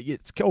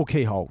 it's all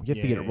keyhole. You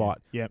have to get it right.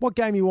 Yeah. What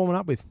game are you warming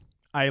up with?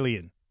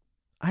 Alien.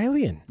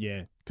 Alien.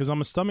 Yeah. Because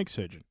I'm a stomach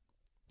surgeon.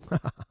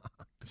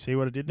 See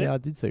what I did there? Yeah, I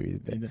did see what you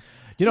did there.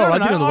 You know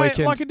what I did on the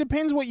weekend? Like, it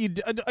depends what you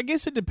do. I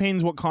guess it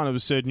depends what kind of a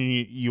surgeon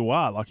you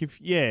are. Like,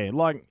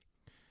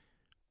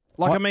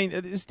 I mean,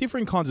 there's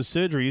different kinds of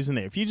surgery, isn't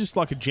there? If you're just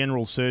like a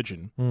general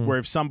surgeon, where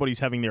if somebody's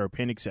having their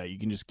appendix out, you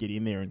can just get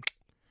in there and...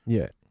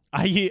 Yeah.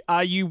 Are you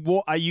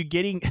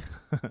getting...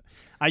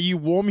 Are you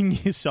warming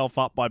yourself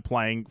up by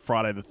playing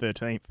Friday the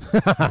 13th?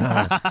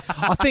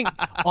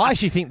 I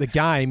actually think the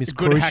game is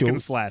Good crucial. hack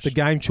and slash. The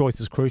game choice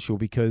is crucial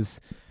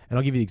because, and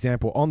I'll give you the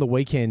example. On the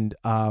weekend,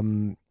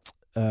 for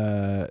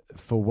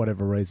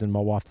whatever reason, my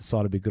wife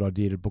decided it'd be a good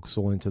idea to book us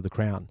all into The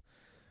Crown.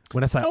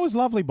 When I say That was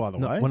lovely, by the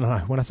way.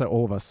 when I say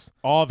all of us,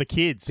 Oh, the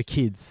kids. the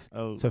kids.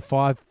 Oh. So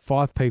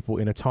five people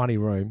in a tiny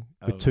room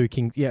with two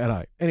kings. Yeah, I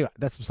know. Anyway,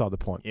 that's beside the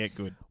point. Yeah,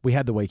 good. We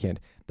had the weekend.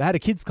 They had a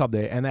kids club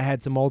there, and they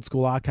had some old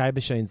school arcade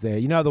machines there.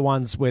 You know the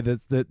ones where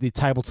the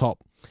tabletop,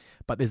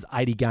 but there's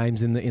 80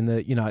 games in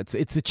the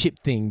it's a chip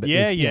thing. But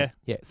Yeah, there's- yeah.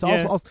 yeah. So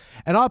Yeah.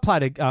 I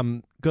played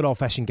a good old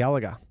fashioned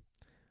Gallagher.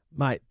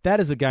 Mate, that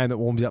is a game that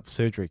warms you up for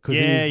surgery because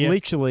Yeah, it is yeah.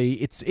 literally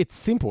it's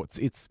simple.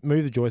 It's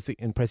move the joystick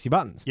and press your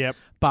buttons. Yep.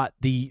 But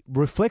the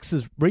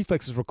reflexes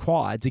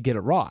required to get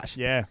it right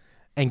Yeah.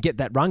 and get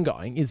that run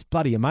going is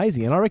bloody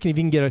amazing. And I reckon if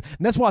you can get and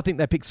that's why I think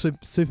they picked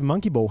Super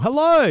Monkey Ball.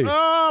 Hello.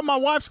 Oh, my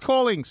wife's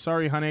calling.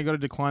 Sorry, honey. I got to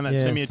decline that.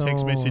 Send me a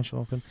text message.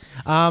 So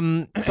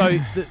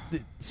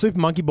the Super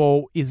Monkey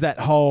Ball is that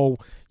whole,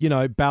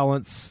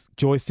 balance,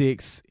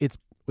 joysticks.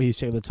 He's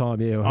checking the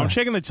time. Yeah, I'm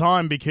checking the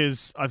time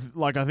because I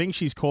think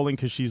she's calling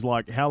because she's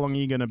like, how long are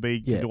you going to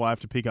be? Yeah. Do I have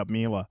to pick up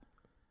Mila?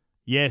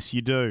 Yes,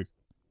 you do.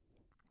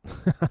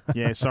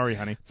 Yeah, sorry,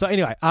 honey. So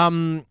anyway,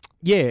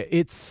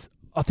 it's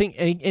I think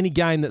any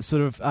game that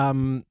sort of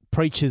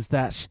preaches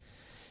that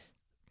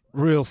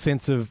real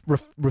sense of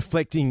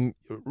reflecting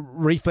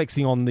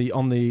on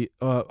the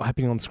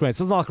happening on the screen.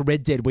 So it's not like a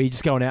Red Dead where you're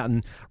just going out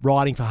and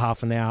riding for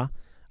half an hour.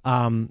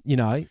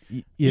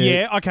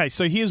 Yeah. Okay.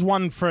 So here's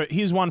one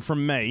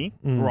from me,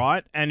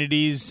 right? And it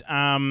is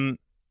like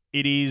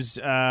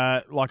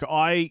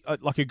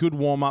a good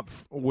warm up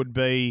would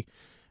be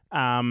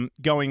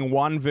going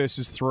 1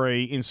 versus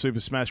 3 in Super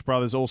Smash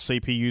Brothers, all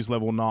CPUs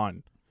level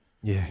 9.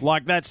 Yeah.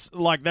 Like that's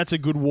a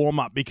good warm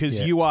up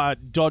because you are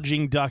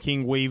dodging,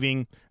 ducking,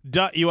 weaving.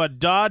 You are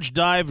dodge,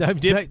 dive,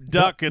 dip,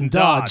 duck, and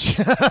dodge.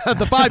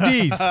 The 5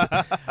 Ds.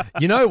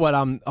 You know what?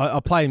 I'm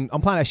playing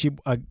actually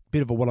a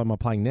bit of what am I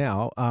playing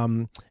now?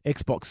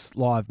 Xbox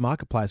Live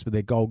Marketplace with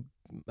their gold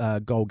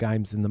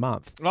games in the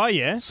month. Oh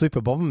yeah,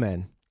 Super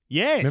Bomberman.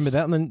 yes. Remember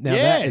that one? Now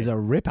Yeah. that is a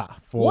ripper.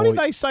 For What did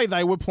they say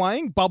they were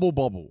playing? Bubble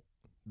Bobble.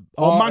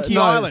 Or Monkey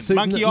Island.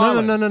 Monkey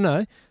Island.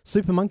 No.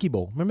 Super Monkey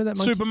Ball. Remember that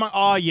monkey?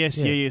 Oh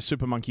yes, yeah.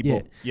 Super Monkey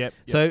Ball. Yep.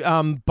 So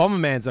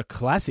Bomberman's a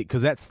classic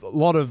because that's a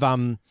lot of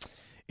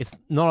it's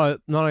not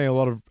only a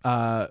lot of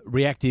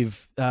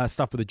reactive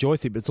stuff with the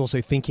joystick, but it's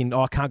also thinking,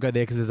 I can't go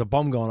there because there's a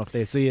bomb going off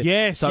there. So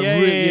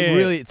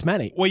really, it's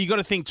manic. Well, you got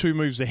to think 2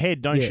 moves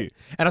ahead, don't you?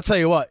 And I'll tell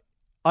you what,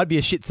 I'd be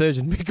a shit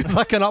surgeon because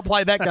I cannot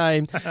play that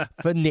game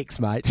for nicks,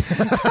 mate.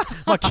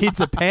 My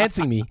kids are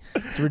pantsing me.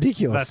 It's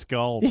ridiculous. That's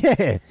gold.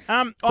 Yeah.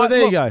 So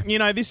there you go. You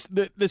know,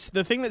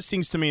 the thing that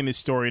sings to me in this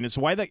story, and it's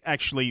the way that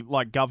actually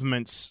like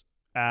governments.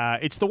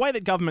 It's the way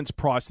that governments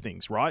price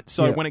things, right?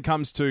 So when it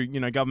comes to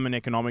government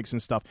economics and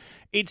stuff,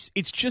 it's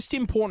just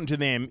important to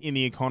them in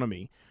the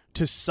economy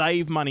to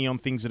save money on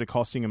things that are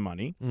costing them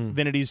money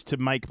than it is to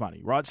make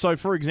money, right? So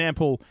for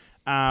example,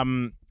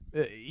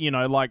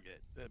 like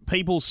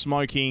people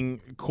smoking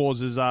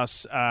causes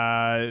us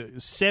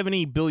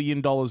 $70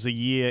 billion a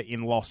year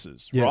in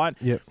losses, right?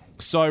 Yep.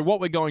 So what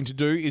we're going to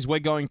do is we're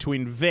going to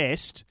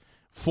invest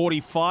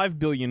 $45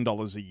 billion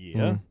a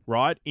year,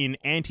 right, in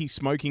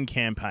anti-smoking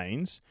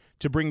campaigns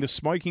to bring the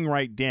smoking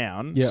rate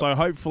down. Yep. So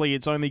hopefully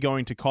it's only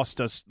going to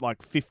cost us like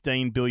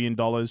 $15 billion.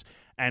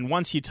 And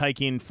once you take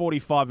in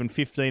 45 and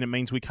 15, it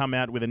means we come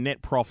out with a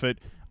net profit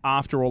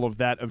after all of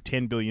that of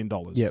 $10 billion.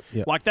 Yep.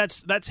 Like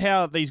that's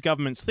how these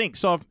governments think.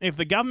 So if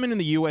the government in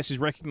the US is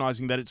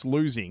recognizing that it's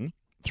losing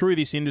through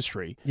this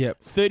industry,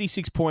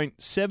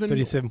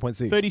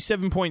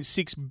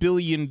 $37.6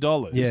 billion,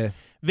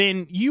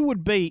 then you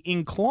would be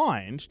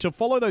inclined to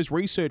follow those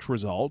research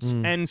results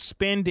and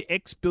spend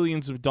X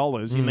billions of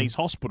dollars in these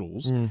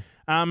hospitals,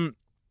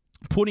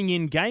 putting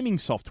in gaming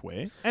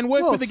software and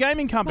work with the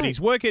gaming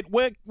companies. Work.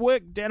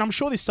 And I'm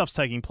sure this stuff's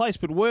taking place,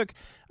 but work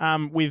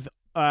with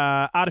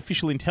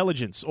artificial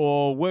intelligence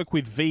or work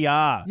with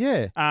VR.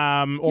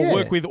 Or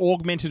work with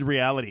augmented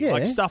reality,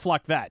 like stuff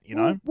like that,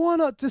 Well, why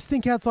not just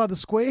think outside the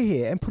square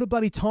here and put a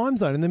bloody time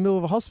zone in the middle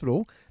of a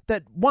hospital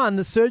that, one,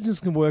 the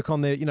surgeons can work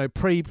on their,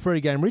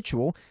 pre-game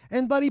ritual,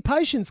 and bloody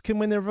patients can,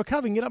 when they're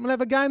recovering, get up and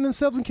have a game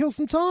themselves and kill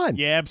some time.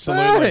 Yeah,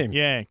 absolutely. Boom.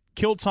 Yeah.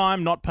 Kill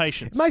time, not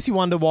patience. It makes you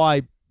wonder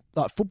why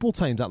like football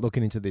teams aren't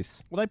looking into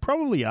this. Well, they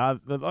probably are.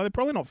 They're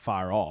probably not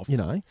far off. You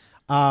know,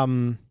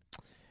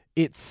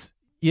 it's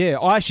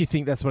I actually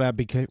think that's what our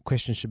big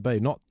question should be.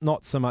 Not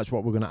so much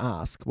what we're going to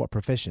ask, what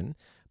profession,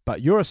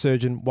 but you're a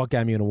surgeon. What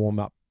game are you going to warm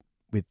up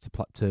with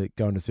to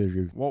go into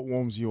surgery? What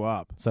warms you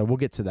up? So we'll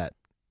get to that.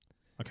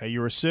 Okay,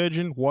 you're a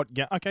surgeon.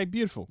 Okay,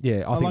 beautiful.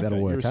 Yeah, I think like that'll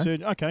that. work. You're a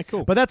surgeon. Okay,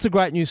 cool. But that's a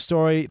great news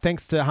story.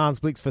 Thanks to Hans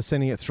Blix for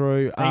sending it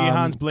through. Thank you,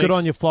 Hans Blix. Good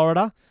on you,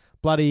 Florida.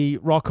 Bloody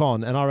rock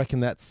on. And I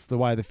reckon that's the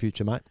way of the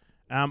future, mate.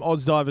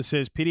 Oz Diver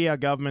says, pity our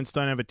governments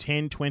don't have a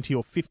 10, 20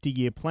 or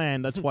 50-year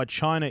plan. That's why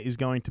China is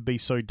going to be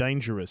so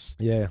dangerous.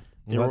 Yeah,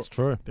 that's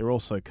true. They're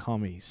also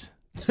commies.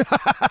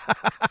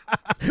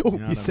 Oh,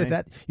 you said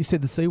that. You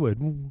said the C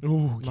word.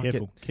 Ooh,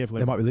 careful.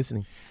 They might be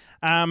listening.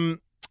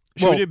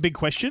 Should we do a big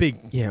question?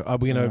 Are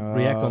we going to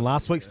react on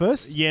last week's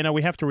first? Yeah, no,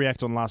 we have to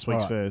react on last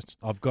week's first.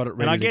 I've got it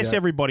ready. And I to guess go.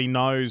 everybody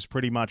knows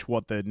pretty much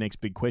what the next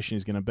big question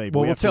is going to be. But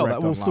Well, we'll tell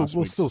that. that.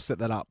 We'll still set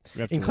that up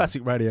in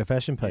classic radio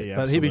fashion, Pete. Yeah,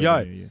 but here we go.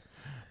 Yeah.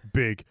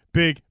 Big.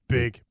 Question.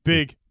 Big.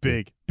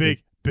 Question.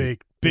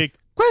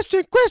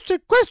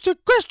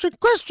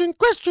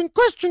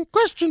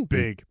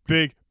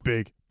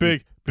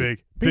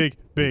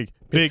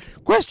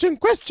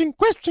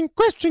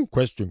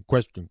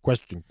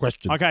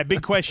 Okay,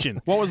 big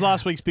question. What was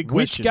last week's big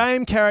Which question?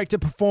 game character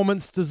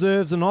performance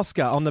deserves an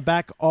Oscar on the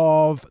back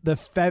of the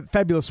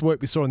fabulous work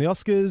we saw in the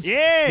Oscars?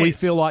 Yes. We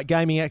feel like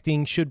gaming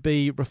acting should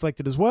be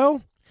reflected as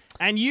well.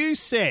 And you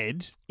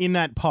said in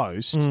that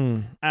post,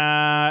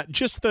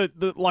 just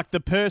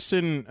the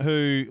person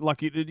who,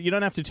 like, you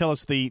don't have to tell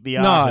us the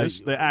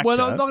artist, the actor. Well,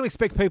 I'm not going to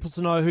expect people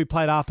to know who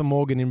played Arthur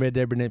Morgan in Red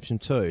Dead Redemption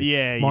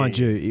 2. Mind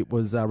you, it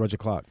was Roger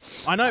Clark.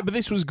 I know, but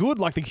this was good.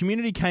 Like, the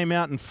community came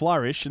out and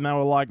flourished, and they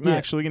were like, no,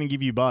 actually, we're going to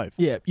give you both.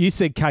 Yeah, you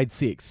said Cade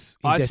 6.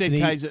 I Destiny,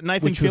 said Cade,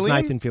 Nathan which Fillion. was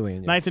Nathan Fillion.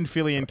 Yes. Nathan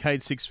Fillion,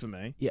 Cade 6 for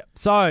me. Yeah.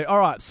 So, all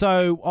right.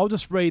 So, I'll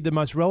just read the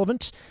most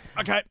relevant.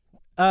 Okay.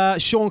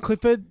 Sean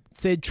Clifford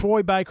said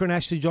Troy Baker and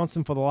Ashley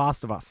Johnson for The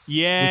Last of Us.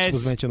 Yes. Which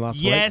was mentioned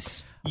last week.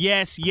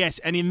 Yes.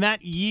 And in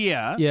that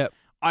year,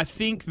 I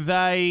think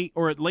they,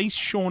 or at least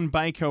Sean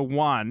Baker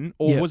won,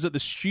 or was it the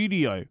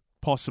studio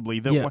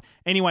possibly?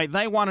 Anyway,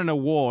 they won an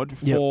award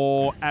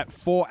for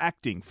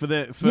acting for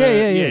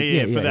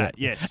that.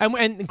 Yes.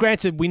 And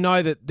granted, we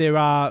know that there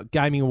are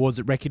gaming awards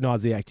that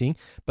recognise the acting,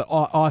 but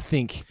I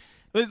think.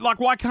 Like,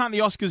 why can't the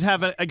Oscars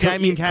have a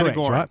gaming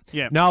category? Correct, right?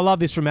 Yeah. No, I love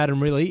this from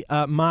Adam, really.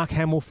 Mark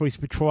Hamill for his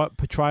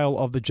portrayal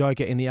of the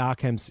Joker in the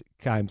Arkham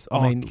games.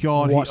 I mean,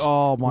 God.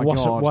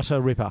 What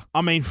a ripper.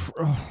 I mean,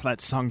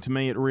 that sung to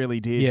me. It really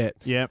did.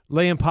 Yeah.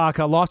 Liam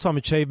Parker, lifetime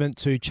achievement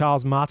to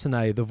Charles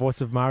Martinet, the voice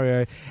of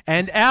Mario,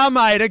 and our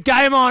mate at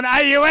Game On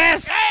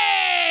AUS.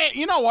 Hey!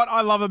 You know what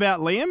I love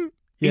about Liam?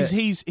 Is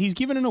he's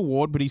given an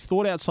award, but he's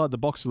thought outside the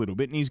box a little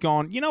bit, and he's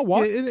gone, you know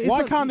what?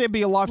 Why can't there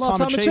be a lifetime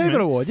achievement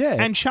award? Yeah.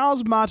 And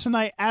Charles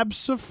Martinet,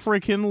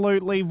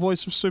 abso-freaking-lutely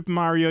voice of Super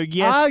Mario,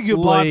 yes,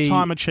 arguably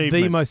lifetime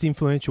achievement. The most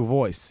influential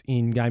voice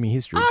in gaming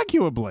history.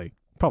 Arguably.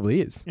 Probably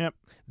is. Yep.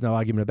 No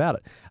argument about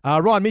it.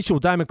 Ryan Mitchell,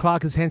 Damon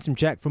Clark as Handsome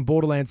Jack from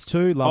Borderlands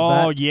 2. Love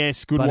that. Oh,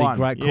 yes, good Bloody one.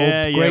 Great call.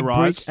 Yeah, Greg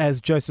right. Brick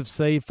as Joseph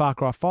Seed, Far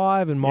Cry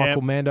 5, and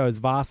Michael Mando as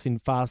Vars in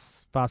Far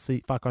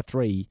Cry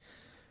 3.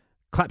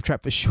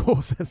 Claptrap for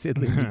sure, said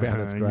Lindsay Brown.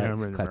 That's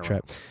great.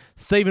 Claptrap.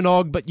 Stephen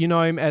Ogg, but you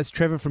know him as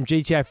Trevor from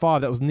GTA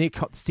 5. That was Nick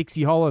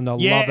Stixie Holland. I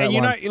love that and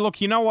one.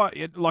 You know what?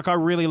 Like, I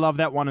really love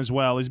that one as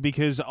well, is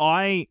because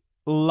I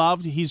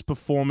loved his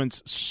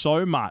performance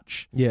so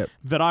much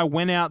that I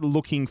went out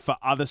looking for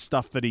other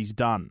stuff that he's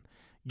done.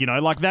 You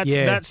know, like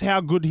that's how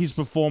good his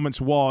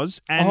performance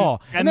was. And that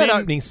then,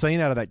 opening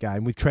scene out of that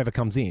game with Trevor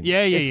comes in.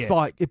 It's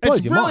like, it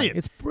blows your brilliant. mind.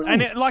 It's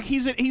brilliant.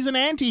 And he's an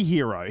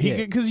anti-hero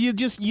because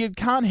you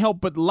can't help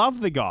but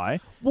love the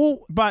guy. Well,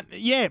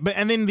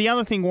 and then the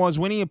other thing was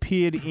when he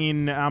appeared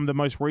in the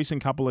most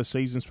recent couple of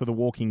seasons for The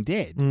Walking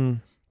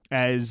Dead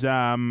as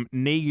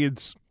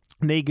Negan's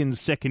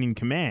second in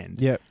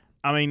command. Yeah.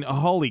 I mean,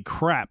 holy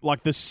crap.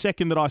 Like, the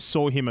second that I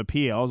saw him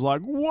appear, I was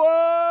like,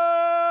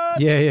 what?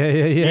 Yeah.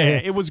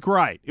 It was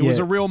great. It was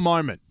a real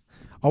moment.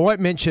 I won't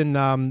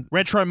mention...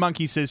 Retro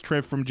Monkey says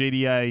Trev from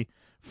GTA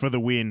for the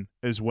win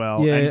as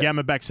well. Yeah. And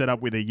Gamma backs that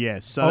up with a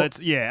yes. So that's,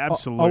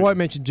 absolutely. I won't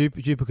mention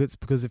duplicates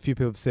because a few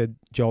people have said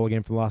Joel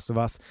again from Last of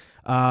Us.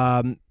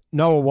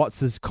 Noah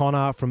Watts as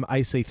Connor from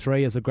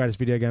AC3 as the greatest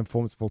video game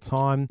performance of all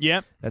time.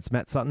 Yep. That's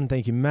Matt Sutton.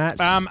 Thank you, Matt.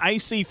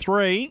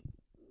 AC3...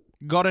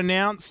 got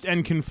announced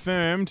and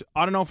confirmed.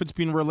 I don't know if it's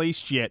been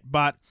released yet,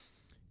 but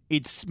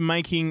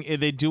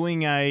they're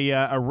doing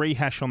a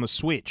rehash on the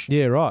Switch.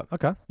 Yeah, right.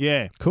 Okay.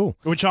 Yeah. Cool.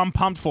 Which I'm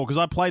pumped for because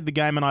I played the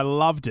game and I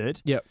loved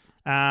it. Yep.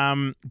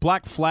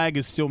 Black Flag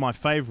is still my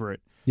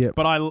favorite. Yeah.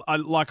 But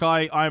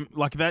I'm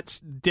like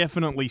that's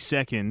definitely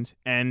second,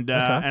 and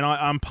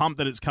I'm pumped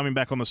that it's coming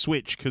back on the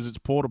Switch because it's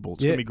portable.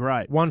 It's gonna be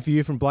great. One for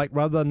you from Blake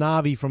Ruther,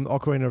 Navi from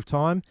Ocarina of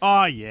Time.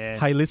 Oh yeah.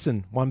 Hey,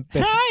 listen,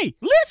 Hey,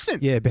 listen.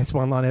 Yeah, best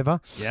one line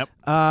ever. Yep.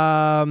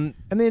 And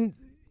then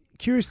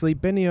curiously,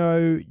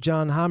 Benio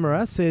Jan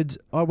Hamara said,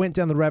 "I went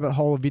down the rabbit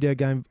hole of video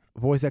game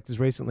voice actors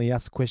recently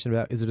asked a question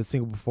about, is it a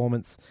single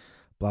performance?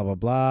 Blah, blah,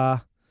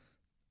 blah.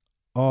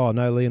 Oh,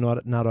 no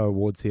Leonardo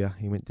awards here.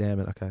 He went, damn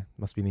it. Okay,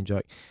 must be an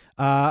in-joke.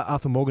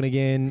 Arthur Morgan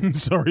again.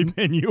 Sorry,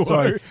 Ben.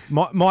 Sorry.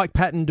 Mike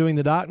Patton doing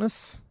The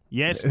Darkness.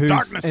 Yes,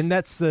 Darkness. And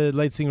that's the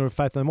lead singer of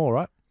Faith No More,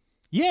 right?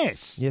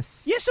 Yes.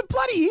 Yes. Yes, it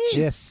bloody is.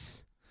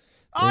 Yes.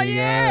 Oh, There you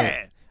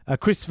yeah.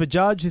 Christopher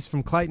Judge is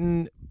from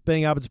Clayton,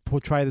 being able to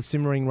portray the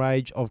simmering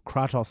rage of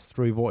Kratos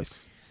through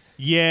voice.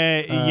 Yeah,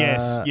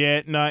 yes.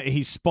 Yeah, no,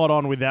 he's spot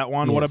on with that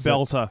one. Yeah, what a so-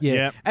 belter.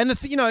 Yeah. And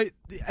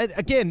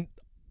again,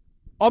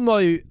 I'm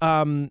no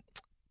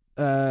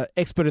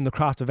expert in the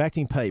craft of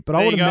acting, Pete, but I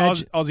There would you go.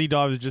 imagine. Aussie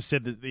Divers just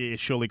said that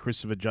surely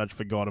Christopher Judge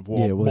for God of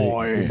War. Yeah,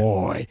 well,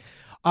 boy.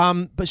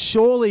 But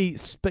surely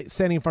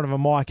standing in front of a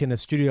mic in a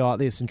studio like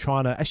this and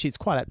trying to, actually, it's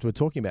quite apt to what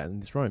we're talking about in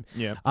this room.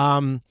 Yeah.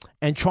 And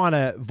trying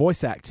to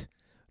voice act,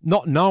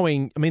 not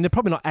knowing. I mean, they're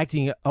probably not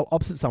acting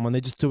opposite someone.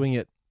 They're just doing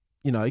it.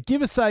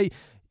 Give us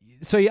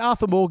you're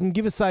Arthur Morgan.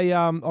 Give us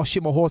oh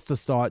shit, my horse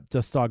just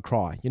died.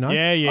 Cry.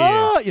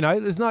 Yeah.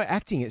 There's no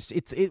acting.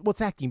 It's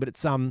what's acting, but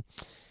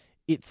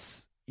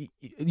it's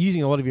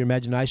using a lot of your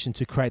imagination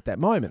to create that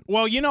moment.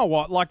 Well, you know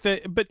what?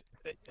 But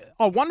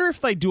I wonder if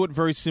they do it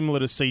very similar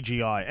to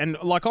CGI. And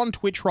like on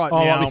Twitch right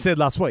now, like we said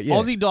last week, yeah.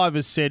 Aussie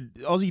Divers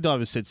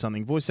said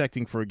something. Voice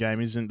acting for a game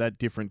isn't that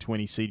different to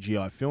any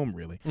CGI film,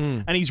 really.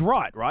 And he's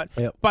right?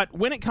 Yep. But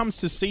when it comes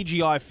to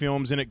CGI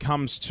films and it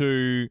comes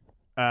to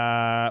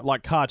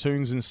like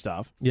cartoons and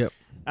stuff, Yep.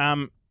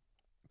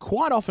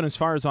 quite often, as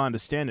far as I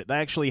understand it, they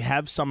actually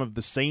have some of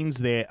the scenes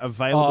there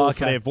available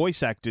for their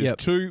voice actors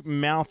to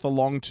mouth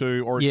along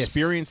to or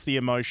experience the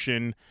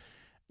emotion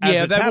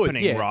as it's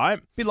happening, right?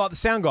 A bit like the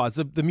sound guys,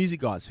 the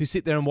music guys, who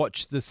sit there and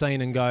watch the scene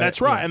and go...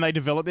 That's right, and they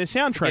develop their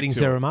soundtrack getting to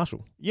Sarah it.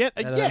 Marshall. Yeah,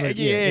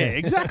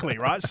 exactly,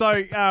 right?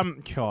 So,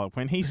 God,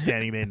 when he's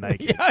standing there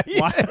naked...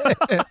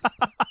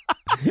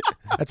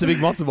 That's a big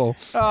matzo ball.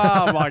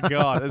 Oh, my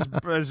God. It's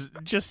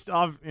just...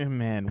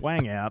 man,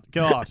 wang out.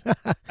 God.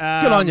 Good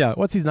on you.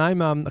 What's his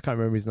name? I can't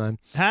remember his name.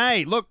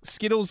 Hey, look,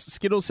 Skittles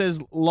says,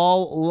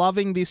 lol,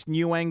 loving this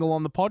new angle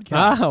on the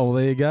podcast. Oh, well,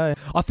 there you go.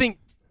 I think...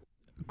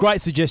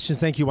 Great suggestions.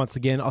 Thank you once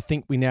again. I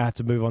think we now have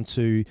to move on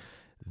to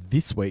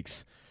this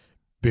week's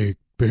big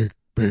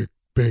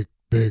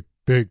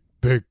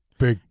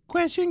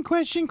Question.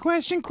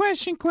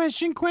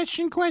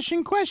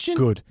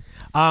 Good.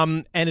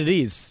 And it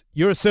is,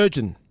 you're a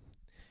surgeon.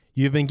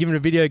 You've been given a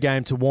video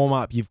game to warm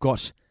up. You've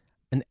got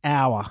an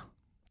hour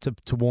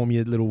to warm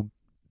your little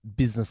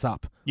business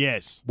up.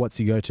 Yes. What's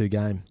your go-to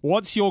game?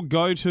 What's your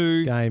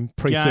go-to game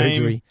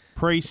pre-surgery?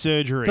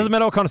 Pre-surgery. Doesn't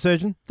matter what kind of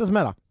surgeon. Doesn't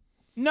matter.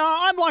 No,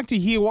 I'd like to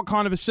hear what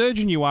kind of a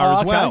surgeon you are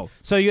as well.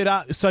 So you've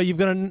got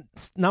to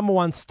number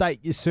one,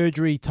 state your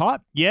surgery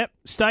type. Yep.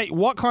 State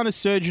what kind of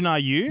surgeon are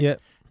you? Yep.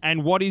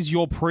 And what is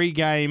your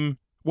pre-surgery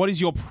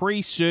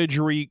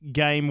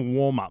game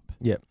warm-up?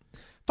 Yep.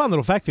 Fun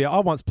little fact for you. I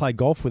once played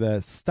golf with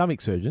a stomach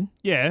surgeon.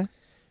 Yeah.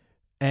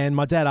 And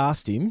my dad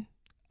asked him,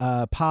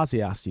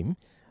 Parsi asked him,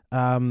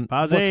 Parsi,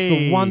 what's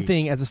the one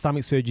thing as a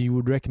stomach surgeon you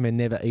would recommend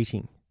never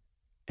eating?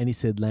 And he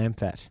said lamb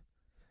fat.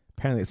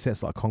 Apparently it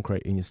sets like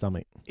concrete in your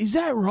stomach. Is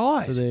that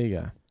right? So there you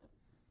go.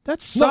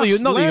 That's not that you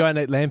don't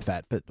eat lamb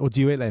fat, or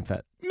do you eat lamb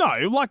fat? No,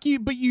 you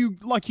render. You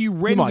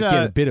might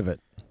get a bit of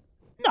it.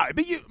 No,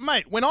 but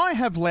mate, when I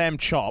have lamb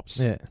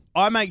chops,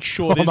 I make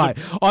sure there's I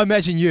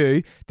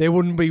imagine there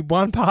wouldn't be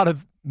one part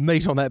of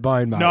meat on that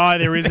bone, mate. No,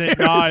 there isn't.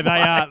 No,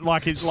 they are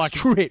like it's like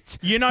stripped.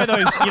 You know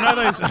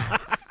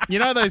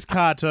those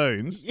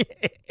cartoons,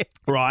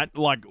 right?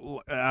 Like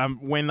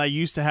when they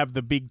used to have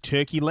the big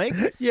turkey leg,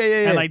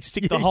 and they'd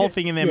stick the whole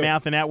thing in their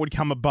mouth, and out would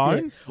come a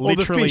bone. Or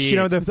Literally,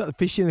 the fish, the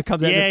fish that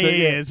comes out.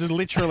 It's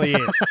literally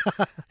it.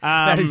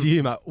 That is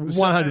humour,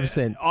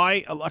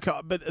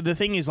 100%. But the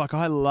thing is,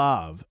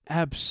 I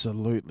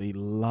absolutely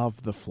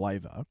love the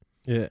flavour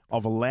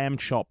of a lamb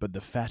chop with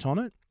the fat on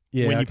it.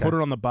 Yeah, when you put it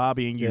on the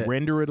barbie and you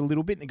render it a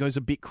little bit, and it goes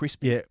a bit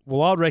crispy. Yeah,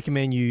 well, I'd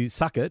recommend you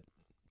suck it,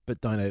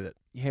 but don't eat it.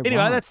 Yeah, anyway,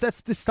 right.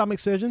 that's the stomach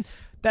surgeon.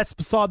 That's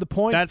beside the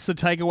point. That's the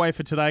takeaway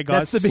for today,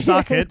 guys.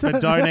 Suck it,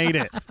 but don't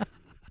eat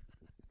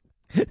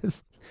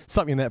it.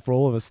 Something in that for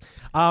all of us.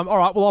 All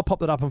right, well, I'll pop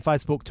that up on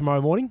Facebook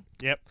tomorrow morning.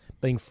 Yep.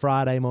 Being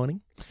Friday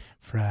morning.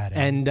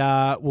 And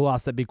we'll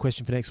ask that big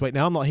question for next week.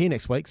 Now, I'm not here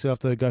next week, so I have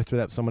to go through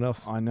that with someone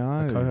else. I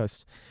know. A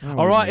co-host.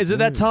 All right, is it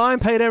that time,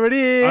 Pete? There it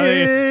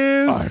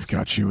is. I've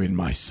got you in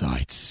my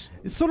sights.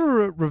 It's sort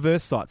of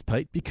reverse sights,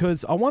 Pete,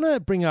 because I want to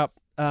bring up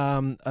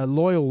a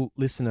loyal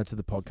listener to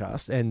the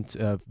podcast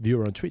and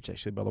viewer on Twitch,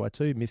 actually, by the way,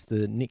 too,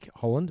 Mr. Nick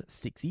Holland,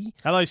 Stixie.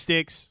 Hello,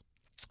 Stix.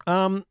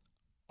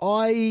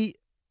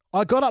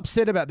 I got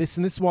upset about this,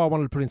 and this is why I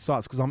wanted to put in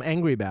sights, because I'm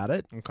angry about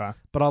it. Okay.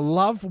 But I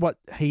love what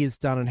he has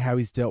done and how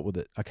he's dealt with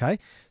it, okay?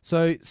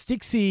 So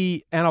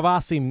Stixie, and I've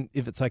asked him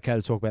if it's okay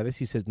to talk about this.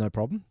 He said, no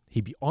problem.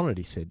 He'd be honoured,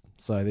 he said.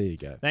 So there you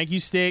go. Thank you,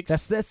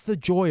 Stix. That's the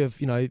joy of,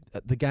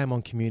 the Game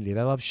On community.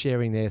 They love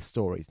sharing their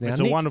stories. Now, it's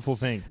a wonderful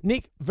thing.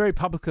 Nick, very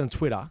publicly on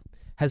Twitter,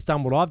 has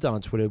done what I've done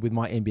on Twitter with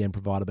my NBN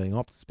provider being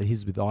Optus, but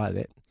his with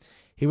iNet.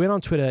 He went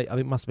on Twitter, I think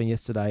it must have been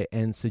yesterday,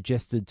 and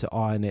suggested to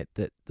IONET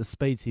that the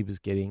speeds he was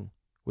getting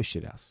were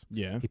shit house.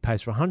 Yeah. He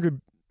pays for a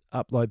 100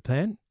 download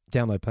plan,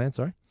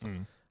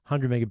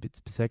 100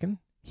 megabits per second.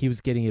 He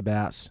was getting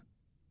about,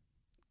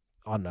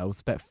 I don't know, it was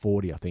about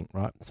 40, I think,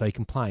 right? So he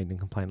complained and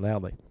complained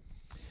loudly.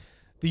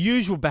 The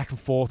usual back and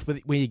forth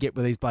when you get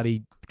with these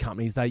bloody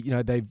companies,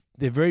 they're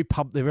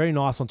very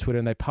nice on Twitter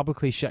and they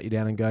publicly shut you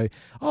down and go,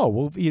 oh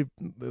well, you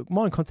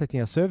mind contacting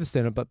our service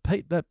center, but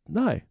Pete,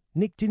 no,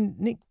 Nick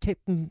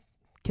kept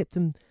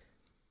them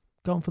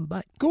going for the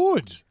bait.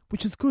 Good.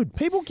 Which is good.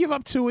 People give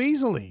up too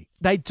easily.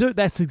 They do.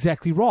 That's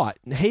exactly right.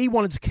 He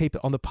wanted to keep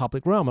it on the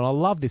public realm, and I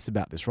love this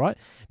about this, right?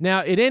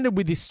 Now, it ended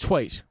with this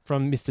tweet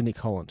from Mr. Nick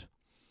Holland.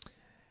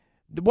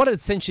 What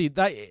essentially,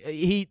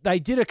 they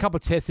did a couple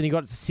of tests and he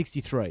got it to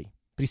 63,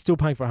 but he's still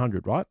paying for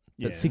 100, right?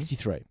 Yeah. That's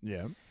 63.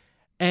 Yeah.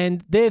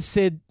 And they've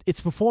said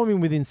it's performing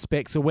within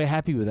spec, so we're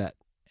happy with that.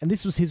 And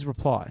this was his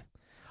reply.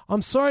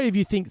 I'm sorry if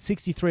you think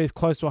 63 is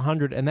close to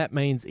 100 and that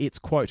means it's,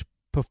 quote,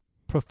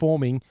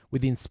 performing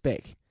within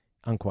spec,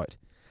 unquote.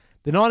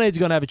 Then I need to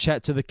go and have a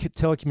chat to the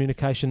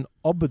telecommunication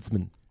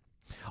ombudsman.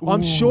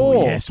 I'm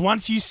sure. Yes,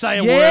 once you say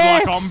a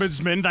Yes! word like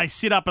ombudsman, they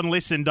sit up and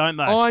listen, don't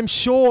they? I'm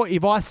sure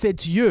if I said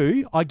to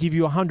you, I give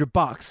you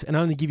 $100 and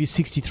only give you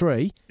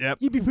 63, Yep.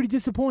 you'd be pretty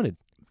disappointed.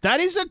 That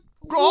is a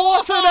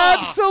What an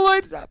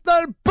absolute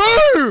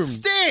boom!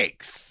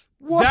 sticks.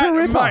 What a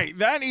ripper. Mate,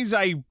 that is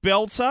a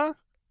belter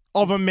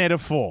of a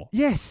metaphor.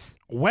 Yes.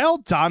 Well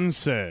done,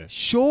 sir.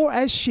 Sure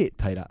as shit,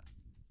 Peter.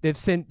 They've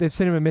sent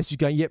him a message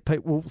going, yep,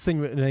 Pete, we'll send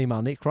you an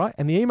email, Nick, right?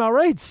 And the email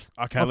reads.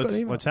 Okay, I've got an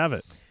email. let's have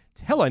it.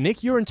 Hello,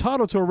 Nick. You're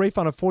entitled to a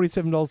refund of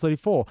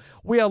 $47.34.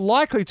 We are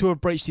likely to have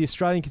breached the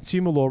Australian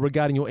consumer law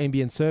regarding your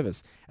NBN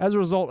service. As a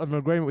result of an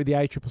agreement with the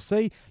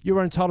ACCC, you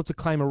are entitled to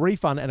claim a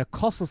refund and a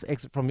costless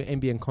exit from your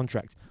NBN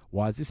contract.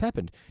 Why has this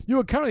happened? You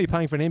are currently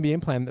paying for an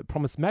NBN plan that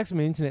promised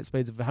maximum internet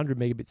speeds of 100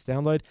 megabits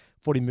download,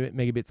 40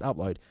 megabits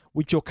upload,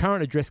 which your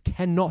current address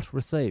cannot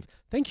receive.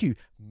 Thank you,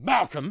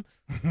 Malcolm.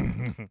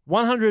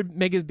 100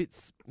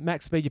 megabits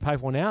max speed you pay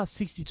for now,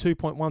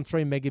 62.13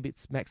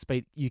 megabits max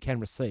speed you can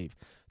receive.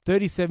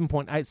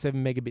 37.87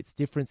 megabits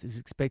difference is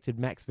expected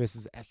max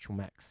versus actual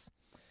max.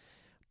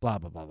 Blah,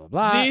 blah, blah, blah,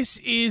 blah. This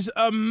is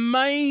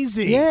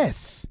amazing.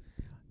 Yes.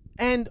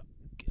 And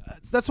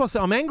that's why I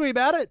said I'm angry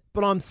about it,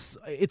 but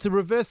it's a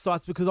reverse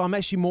sites because I'm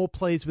actually more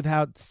pleased with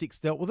how Six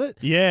dealt with it.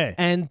 Yeah.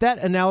 And that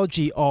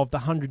analogy of the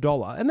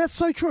 $100, and that's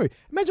so true.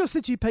 Imagine I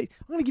said to you, Pete,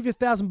 I'm going to give you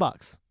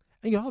 $1,000.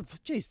 And you go, oh,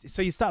 geez.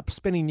 So you start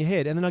spending in your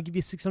head, and then I give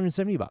you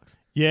 $670.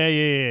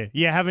 Yeah.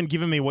 You haven't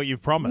given me what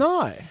you've promised.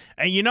 No.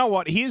 And you know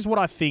what? Here's what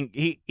I think.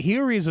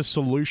 Here is a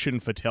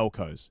solution for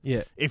telcos.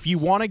 Yeah. If you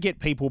want to get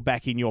people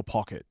back in your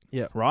pocket,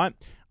 Yeah. right?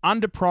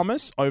 Under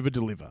promise, over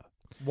deliver.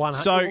 100.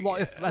 So, Well,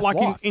 that's like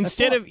life.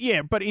 instead That's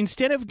of but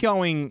instead of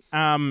going,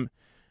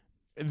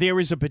 there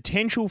is a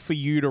potential for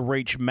you to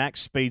reach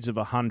max speeds of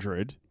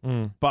 100,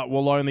 but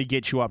will only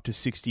get you up to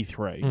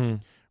 63,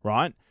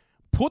 right?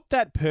 Put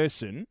that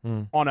person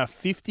on a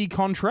 50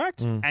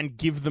 contract and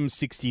give them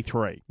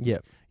 63. Yeah.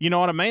 You know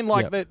what I mean?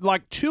 Like Yep. that.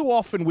 Like too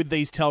often with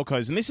these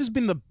telcos, and this has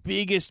been the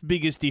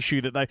biggest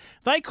issue that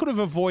they could have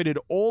avoided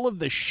all of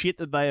the shit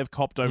that they have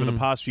copped over the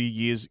past few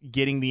years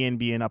getting the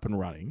NBN up and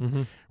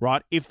running,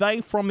 right? If they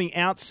from the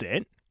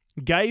outset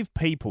gave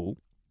people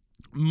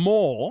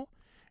more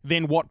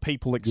than what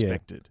people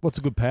expected. What's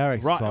a good power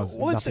Right. exercise?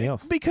 Well, Nothing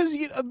else.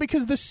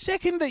 because the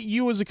second that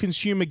you as a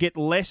consumer get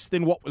less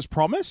than what was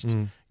promised,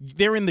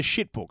 they're in the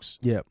shit books.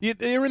 Yeah.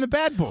 They're in the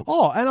bad books.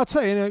 Oh, and I'll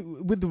tell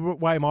you, with the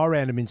way my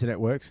random internet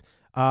works,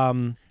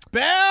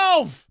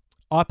 Belv!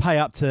 I pay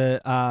up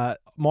to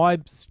my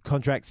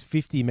contract's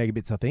 50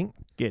 megabits, I think.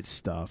 Get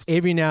stuffed.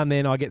 Every now and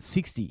then I get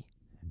 60.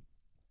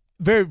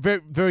 Very,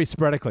 very, very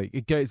sporadically.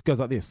 It goes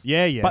like this.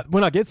 Yeah. But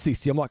when I get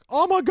 60, I'm like,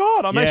 oh my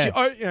God. I'm Yeah.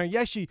 actually, you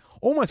actually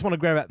almost want to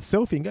grab out the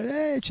selfie and go,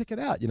 hey, check it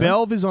out. You know?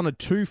 Belv is on a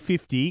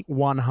 250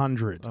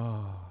 100.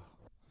 Oh,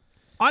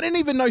 I didn't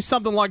even know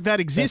something like that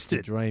that's the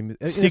existed. dream.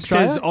 In Stick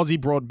Australia? says Aussie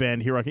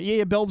broadband here.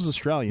 Yeah, Belv's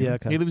Australian. Yeah,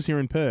 okay. He lives here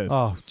in Perth.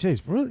 Oh,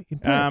 geez, really? In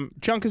Perth?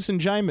 Junkers and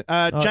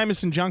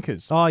Jameson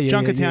Junkers. Oh, yeah.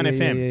 Junkertown yeah,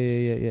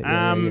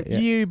 FM. Yeah.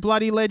 You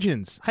bloody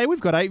legends. Hey,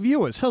 we've got 8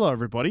 viewers. Hello,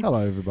 everybody.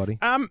 Hello, everybody.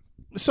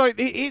 So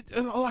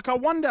like I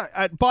wonder.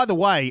 By the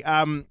way,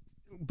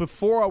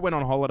 before I went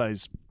on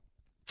holidays,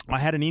 I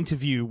had an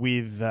interview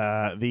with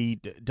the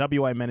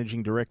WA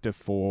managing director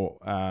for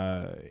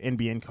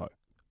NBN Co.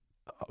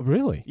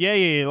 Really?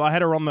 Yeah. I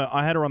had her on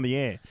the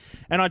air,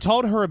 and I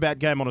told her about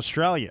Game on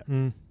Australia,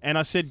 and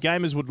I said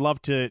gamers would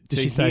love to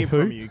she hear say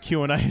who? from you.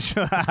 Q&A.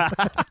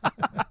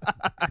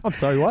 I'm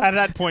sorry, what? At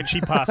that point, she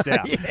passed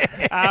out. You're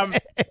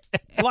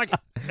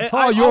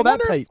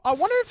that Pete. I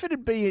wonder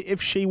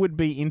if she would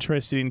be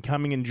interested in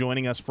coming and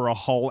joining us for a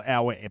whole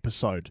hour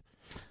episode,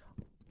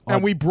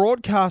 and we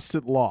broadcast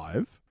it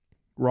live.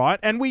 Right,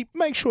 and we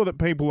make sure that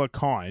people are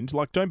kind.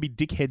 Like, don't be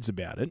dickheads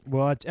about it.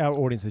 Well, our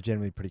audience are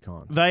generally pretty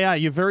kind. They are.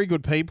 You're very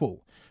good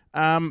people.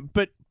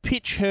 But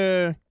pitch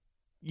her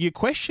your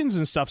questions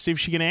and stuff. See if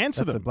she can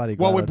answer That's a them bloody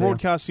while great we're idea.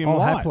 broadcasting them I'll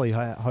live. happily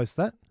host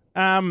that.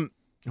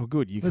 Oh,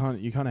 good. You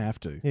kind of have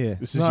to. Yeah.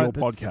 This is your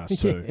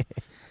podcast too.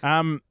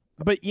 Yeah.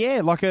 But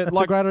yeah, That's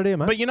a great idea,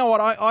 mate. But you know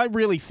what? I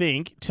really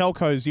think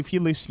telcos, if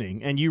you're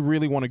listening and you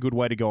really want a good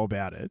way to go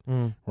about it,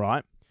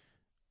 right?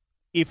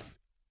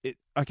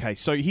 Okay,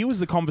 so here was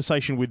the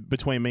conversation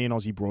between me and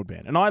Aussie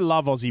Broadband, and I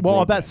love Aussie Broadband. Well,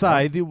 I'm about to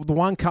say the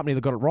one company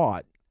that got it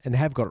right and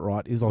have got it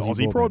right is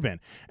Aussie Broadband.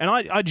 And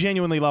I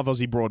genuinely love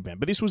Aussie Broadband.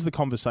 But this was the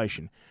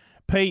conversation,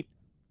 Pete.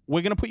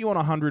 We're going to put you on a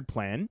 100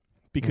 plan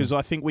because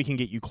I think we can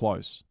get you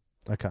close.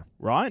 Okay.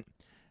 Right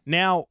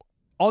now,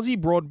 Aussie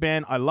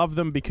Broadband, I love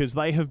them because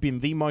they have been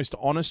the most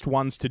honest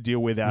ones to deal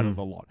with out of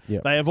the lot.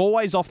 Yep. They have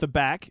always off the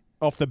bat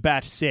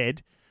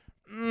said,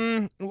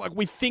 like,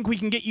 we think we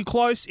can get you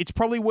close. It's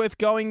probably worth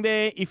going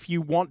there if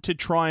you want to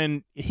try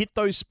and hit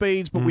those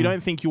speeds, but we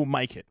don't think you'll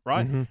make it,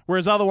 right?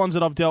 Whereas other ones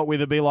that I've dealt with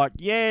would be like,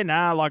 yeah,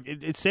 nah, like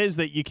it says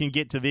that you can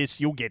get to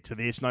this, you'll get to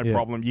this, no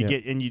problem. You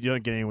get, and you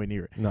don't get anywhere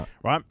near it. No.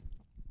 Right?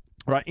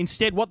 Right.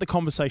 Instead, what the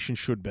conversation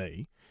should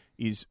be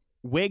is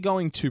we're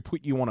going to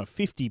put you on a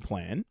 50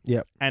 plan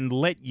and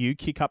let you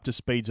kick up to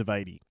speeds of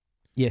 80.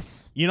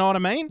 Yes. You know what I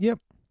mean? Yep.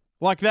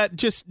 Like that,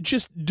 just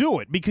do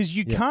it because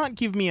you can't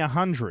give me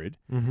 100,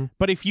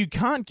 but if you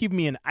can't give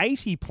me an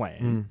 80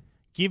 plan,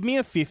 give me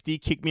a 50,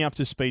 kick me up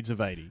to speeds of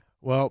 80.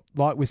 Well,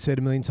 like we said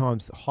a million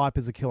times, hype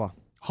is a killer.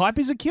 Hype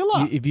is a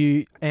killer. If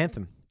you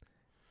Anthem.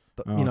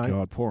 Oh,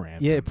 God, poor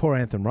Anthem. Yeah, poor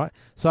Anthem, right?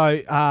 So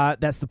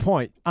that's the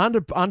point.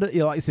 Under, like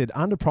you said,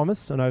 under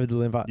promise and over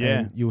deliver,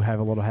 and you'll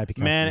have a lot of happy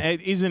customers. Man,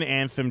 isn't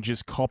Anthem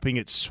just copying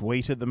its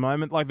sweet at the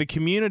moment? Like the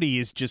community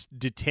is just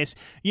detest.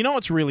 You know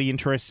what's really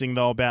interesting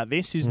though about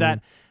this is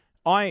that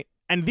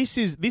this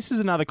is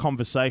another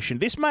conversation.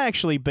 This may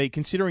actually be,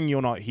 considering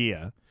you're not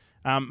here,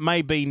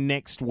 maybe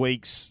next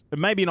week's,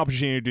 maybe an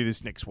opportunity to do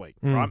this next week,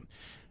 right?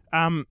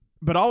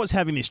 But I was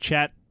having this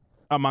chat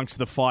amongst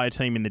the Fire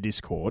team in the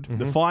Discord.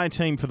 The Fire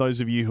team, for those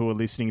of you who are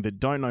listening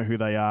that don't know who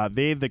they are,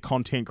 they're the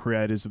content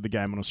creators of the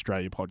Game on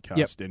Australia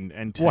podcast.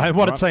 And team,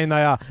 what a team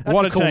they are. That's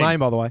what a cool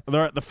name, by the way.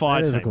 They're at the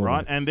Fire team, cool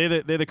right? name.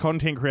 And they're the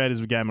content creators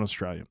of Game on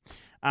Australia.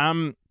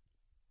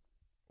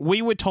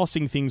 We were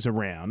tossing things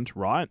around,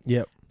 right?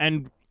 Yep.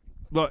 And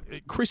look,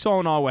 Chris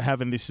and I were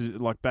having this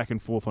like back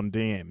and forth on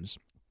DMs.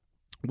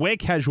 We're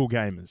casual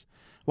gamers.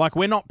 Like,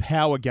 we're not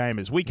power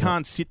gamers. We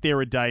can't sit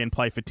there a day and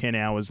play for 10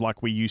 hours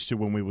like we used to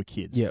when we were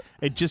kids. Yep.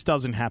 It just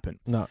doesn't happen.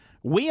 No.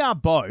 We are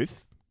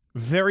both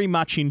very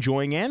much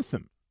enjoying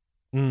Anthem.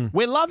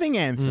 We're loving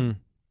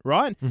Anthem,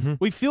 right?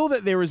 We feel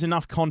that there is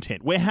enough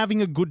content. We're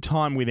having a good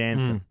time with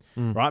Anthem,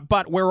 right?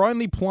 But we're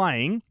only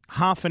playing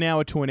half an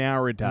hour to an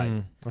hour a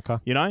day. Okay.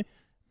 You know?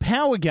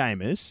 Power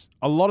gamers,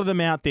 a lot of them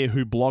out there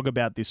who blog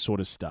about this sort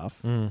of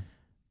stuff,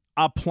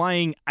 are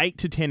playing 8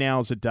 to 10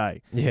 hours a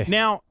day. Yeah.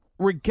 Now,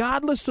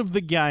 regardless of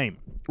the game,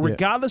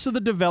 regardless of the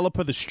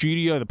developer, the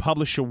studio, the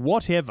publisher,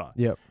 whatever,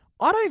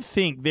 I don't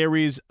think there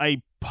is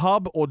a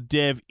pub or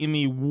dev in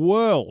the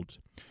world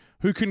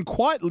who can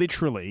quite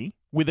literally,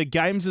 with a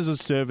games as a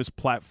service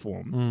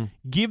platform,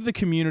 give the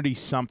community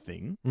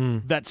something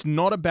that's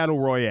not a battle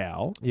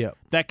royale,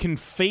 that can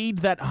feed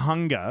that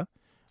hunger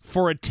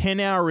for a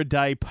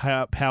 10-hour-a-day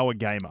power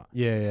gamer.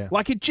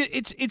 Like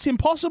it's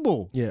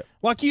impossible.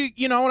 Like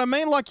you know what I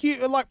mean?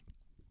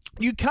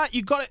 You can't.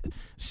 You got it.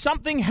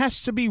 Something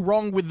has to be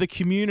wrong with the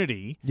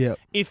community.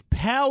 If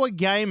power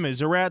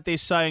gamers are out there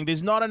saying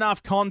there's not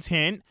enough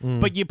content,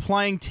 but you're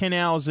playing 10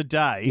 hours a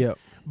day,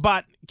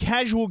 but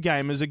casual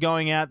gamers are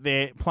going out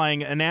there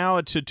playing an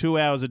hour to 2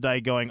 hours a day,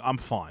 going, I'm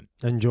fine,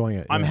 enjoying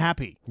it. I'm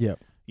happy.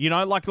 You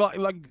know, like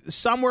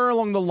somewhere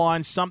along the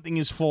line, something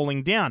is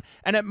falling down.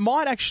 And it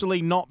might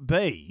actually not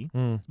be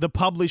the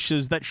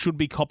publishers that should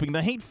be copping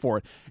the heat for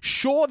it.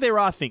 Sure, there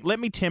are things. Let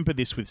me temper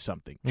this with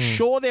something.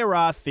 Sure, there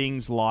are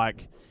things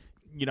like,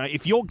 you know,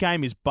 if your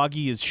game is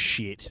buggy as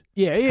shit.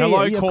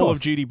 Hello, Call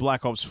of Duty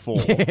Black Ops 4.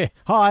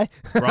 Hi.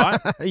 Right?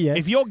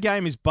 If your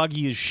game is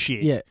buggy as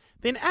shit,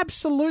 then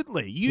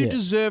absolutely, you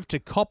deserve to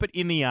cop it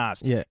in the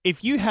ass.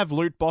 If you have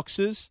loot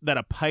boxes that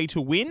are pay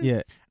to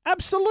win,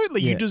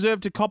 absolutely, you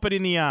deserve to cop it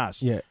in the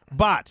ass.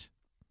 But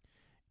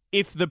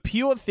if the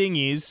pure thing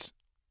is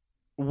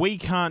we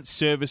can't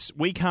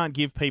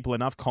give people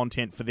enough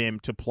content for them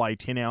to play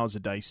 10 hours a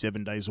day,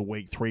 7 days a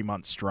week, 3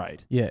 months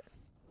straight.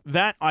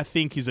 That, I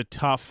think, is a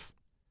tough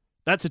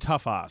ask. That's a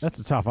tough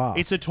ask.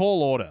 It's a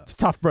tall order. It's a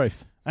tough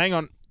brief. Hang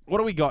on. What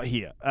do we got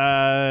here?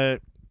 Prior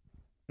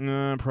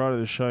to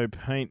the show,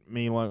 paint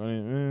me like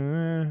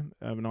I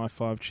have an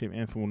i5 chip.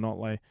 Anthem will not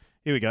lay.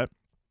 Here we go.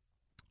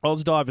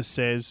 Ozdiver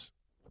says,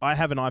 I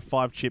have an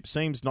i5 chip.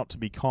 Seems not to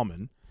be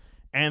common.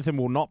 Anthem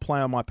will not play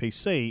on my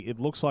PC. It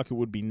looks like it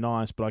would be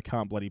nice, but I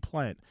can't bloody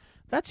play it.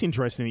 That's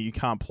interesting that you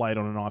can't play it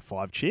on an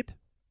i5 chip.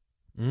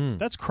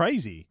 That's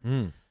crazy.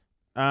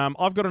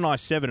 I've got an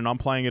i7 and I'm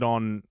playing it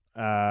on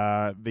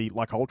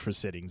the ultra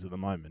settings at the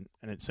moment,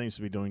 and it seems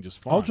to be doing just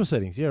fine. Ultra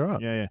settings, yeah,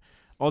 right. Yeah.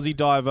 Aussie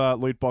Diver,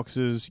 loot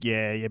boxes.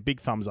 Yeah,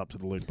 big thumbs up to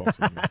the loot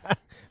boxes.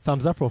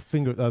 Thumbs up or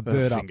bird up?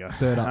 Bird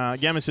up.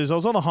 Gamma says, I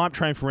was on the hype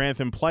train for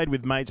Anthem, played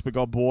with mates, but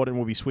got bored and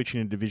will be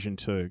switching to Division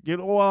 2.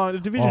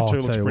 Division 2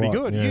 looks pretty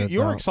good. Yeah,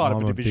 you're excited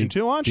for Division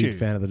 2, aren't you? Big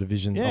fan of the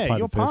Division. Yeah, I played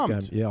you're the first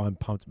pumped. game. Yeah, I'm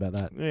pumped about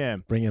that. Yeah.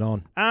 Bring it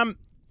on.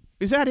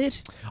 Is that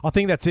it? I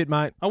think that's it,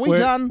 mate. Are we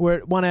done? We're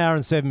at 1 hour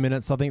and 7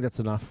 minutes. I think that's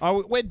enough.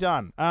 Oh, we're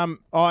done.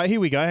 Here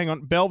we go. Hang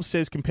on. Belv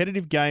says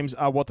competitive games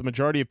are what the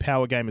majority of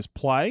power gamers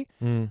play.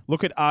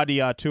 Look at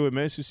RDR2,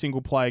 immersive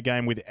single-player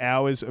game with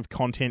hours of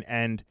content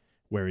and...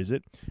 Where is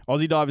it?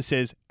 Aussie Diver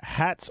says,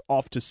 hats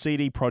off to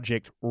CD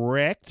Projekt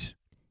Red.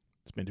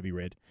 It's meant to be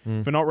red.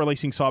 For not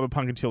releasing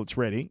Cyberpunk until it's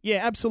ready.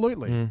 Yeah,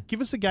 absolutely. Give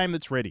us a game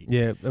that's ready.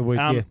 Yeah,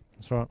 yeah,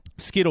 that's right.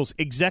 Skittles,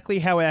 exactly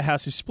how our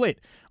house is split.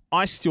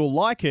 I still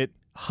like it.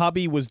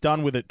 Hubby was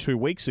done with it 2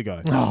 weeks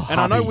ago. Oh, and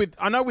hubby.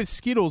 I know with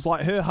Skittles,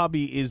 like her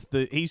hubby is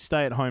he's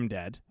stay-at-home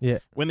dad. Yeah.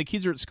 When the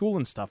kids are at school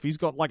and stuff, he's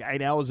got like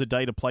 8 hours a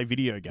day to play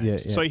video games. Yeah.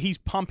 So he's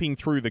pumping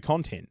through the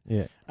content.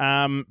 Yeah.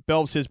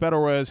 Belv says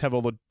Battle Royales have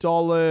all the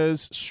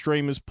dollars.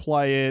 Streamers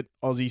play it.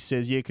 Aussie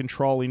says, yeah,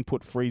 control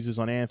input freezes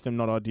on Anthem,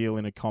 not ideal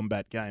in a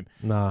combat game.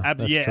 No,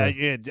 that's true.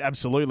 Yeah,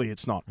 absolutely,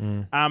 it's not.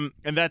 And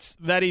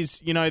that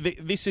is,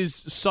 this is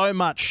so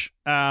much.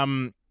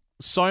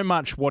 So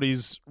much what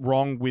is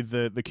wrong with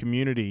the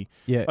community.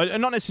 Yeah.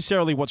 And not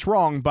necessarily what's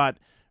wrong, but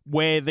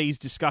where these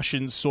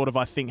discussions sort of,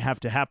 I think,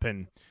 have to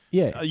happen.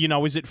 Yeah.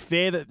 Is it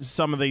fair that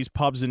some of these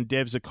pubs and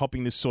devs are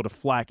copying this sort of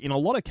flack? In a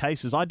lot of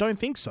cases, I don't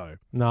think so.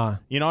 No.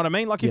 You know what I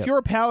mean? Like, if you're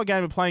a power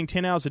gamer playing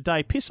 10 hours a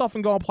day, piss off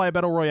and go and play a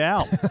Battle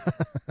Royale.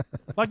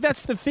 Like,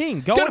 that's the thing.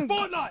 Go and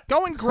grind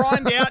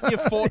out your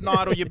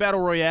Fortnite or your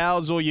Battle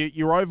Royales or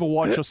your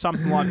Overwatch or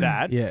something like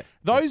that. Yeah.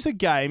 Those are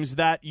games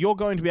that you're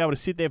going to be able to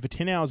sit there for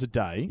 10 hours a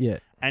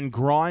day and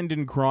grind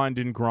and grind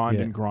and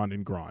grind and grind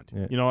and grind.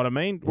 Yeah. You know what I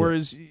mean? Yeah.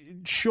 Whereas,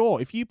 sure,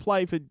 if you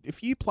play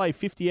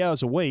 50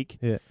 hours a week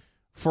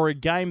for a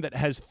game that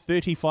has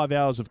 35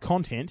 hours of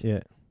content,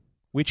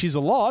 which is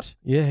a lot.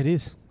 Yeah, it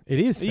is. It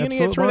is. You're going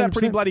to get through that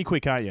pretty bloody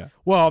quick, aren't you?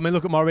 Well, I mean,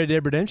 look at my Red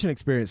Dead Redemption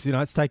experience.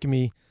 It's taken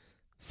me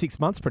 6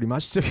 months pretty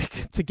much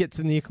to get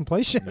to near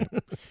completion.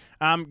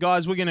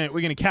 Guys, we're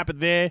gonna cap it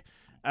there.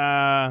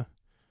 Yeah.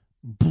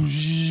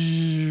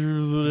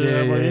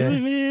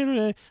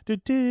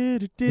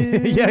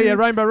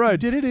 Rainbow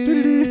Road. Thanks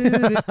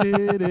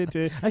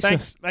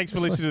for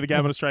listening to the Game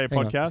on Australia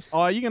podcast.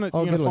 Oh, you're gonna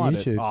find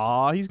it.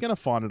 Oh, he's gonna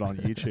find it on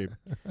YouTube.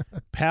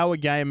 Power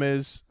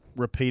Gamers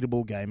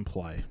repeatable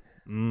gameplay.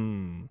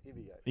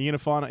 You're gonna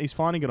find it. He's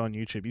finding it on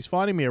YouTube. He's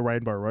finding me a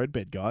Rainbow Road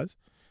bed, guys.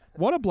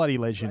 What a bloody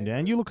legend,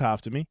 Dan. You look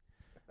after me.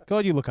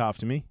 God, you look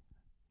after me.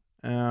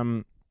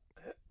 Here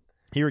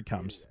it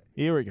comes.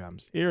 Here it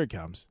comes. Here it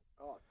comes.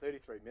 Oh,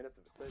 33 minutes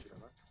of it too,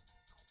 don't I?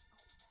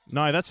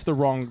 No, that's the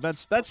wrong.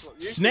 That's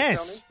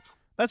SNES.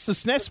 That's the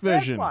SNES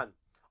version. One.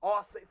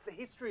 Oh, it's the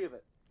history of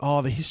it.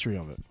 Oh, the history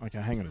of it.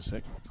 Okay, hang on a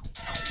sec.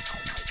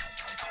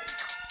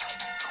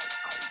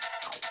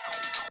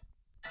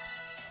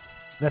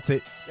 That's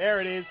it.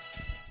 There it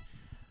is.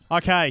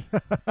 Okay.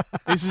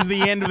 This is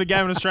the end of the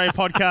Game on Australia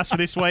podcast for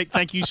this week.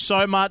 Thank you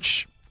so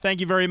much.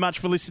 Thank you very much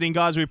for listening,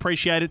 guys. We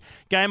appreciate it.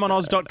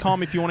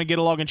 GameOnOz.com if you want to get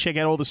along and check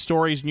out all the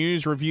stories,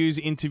 news, reviews,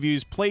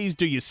 interviews. Please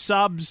do your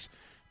subs,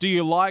 do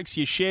your likes,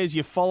 your shares,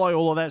 your follow,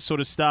 all of that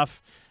sort of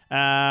stuff.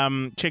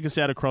 Check us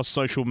out across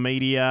social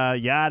media,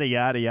 yada,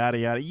 yada, yada,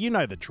 yada. You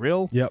know the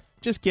drill. Yep.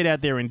 Just get out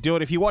there and do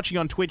it. If you're watching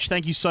on Twitch,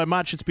 thank you so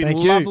much. It's been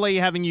lovely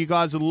having you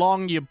guys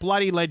along. You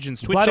bloody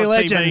legends.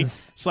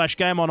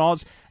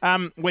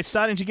 Twitch.tv/GameOnOz. We're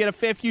starting to get a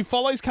fair few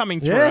follows coming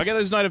through. Yes. I get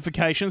those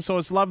notifications, so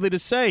it's lovely to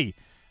see.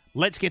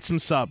 Let's get some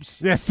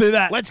subs. Let's do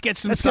that. Let's get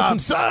some subs. Get some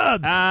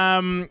subs.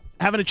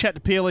 Having a chat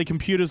to PLE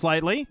Computers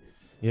lately.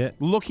 Yeah.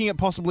 Looking at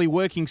possibly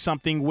working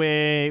something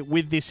where,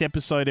 with this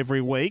episode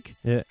every week,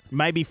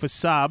 maybe for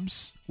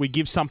subs, we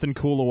give something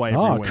cool away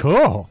every week. Oh,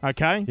 cool.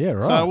 Okay? Yeah,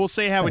 right. So we'll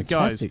see how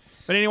Fantastic. it goes.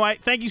 But anyway,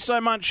 thank you so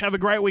much. Have a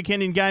great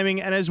weekend in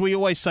gaming. And as we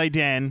always say,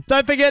 Dan,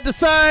 don't forget to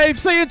save.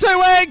 See you in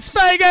 2 weeks.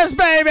 Vegas,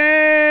 baby.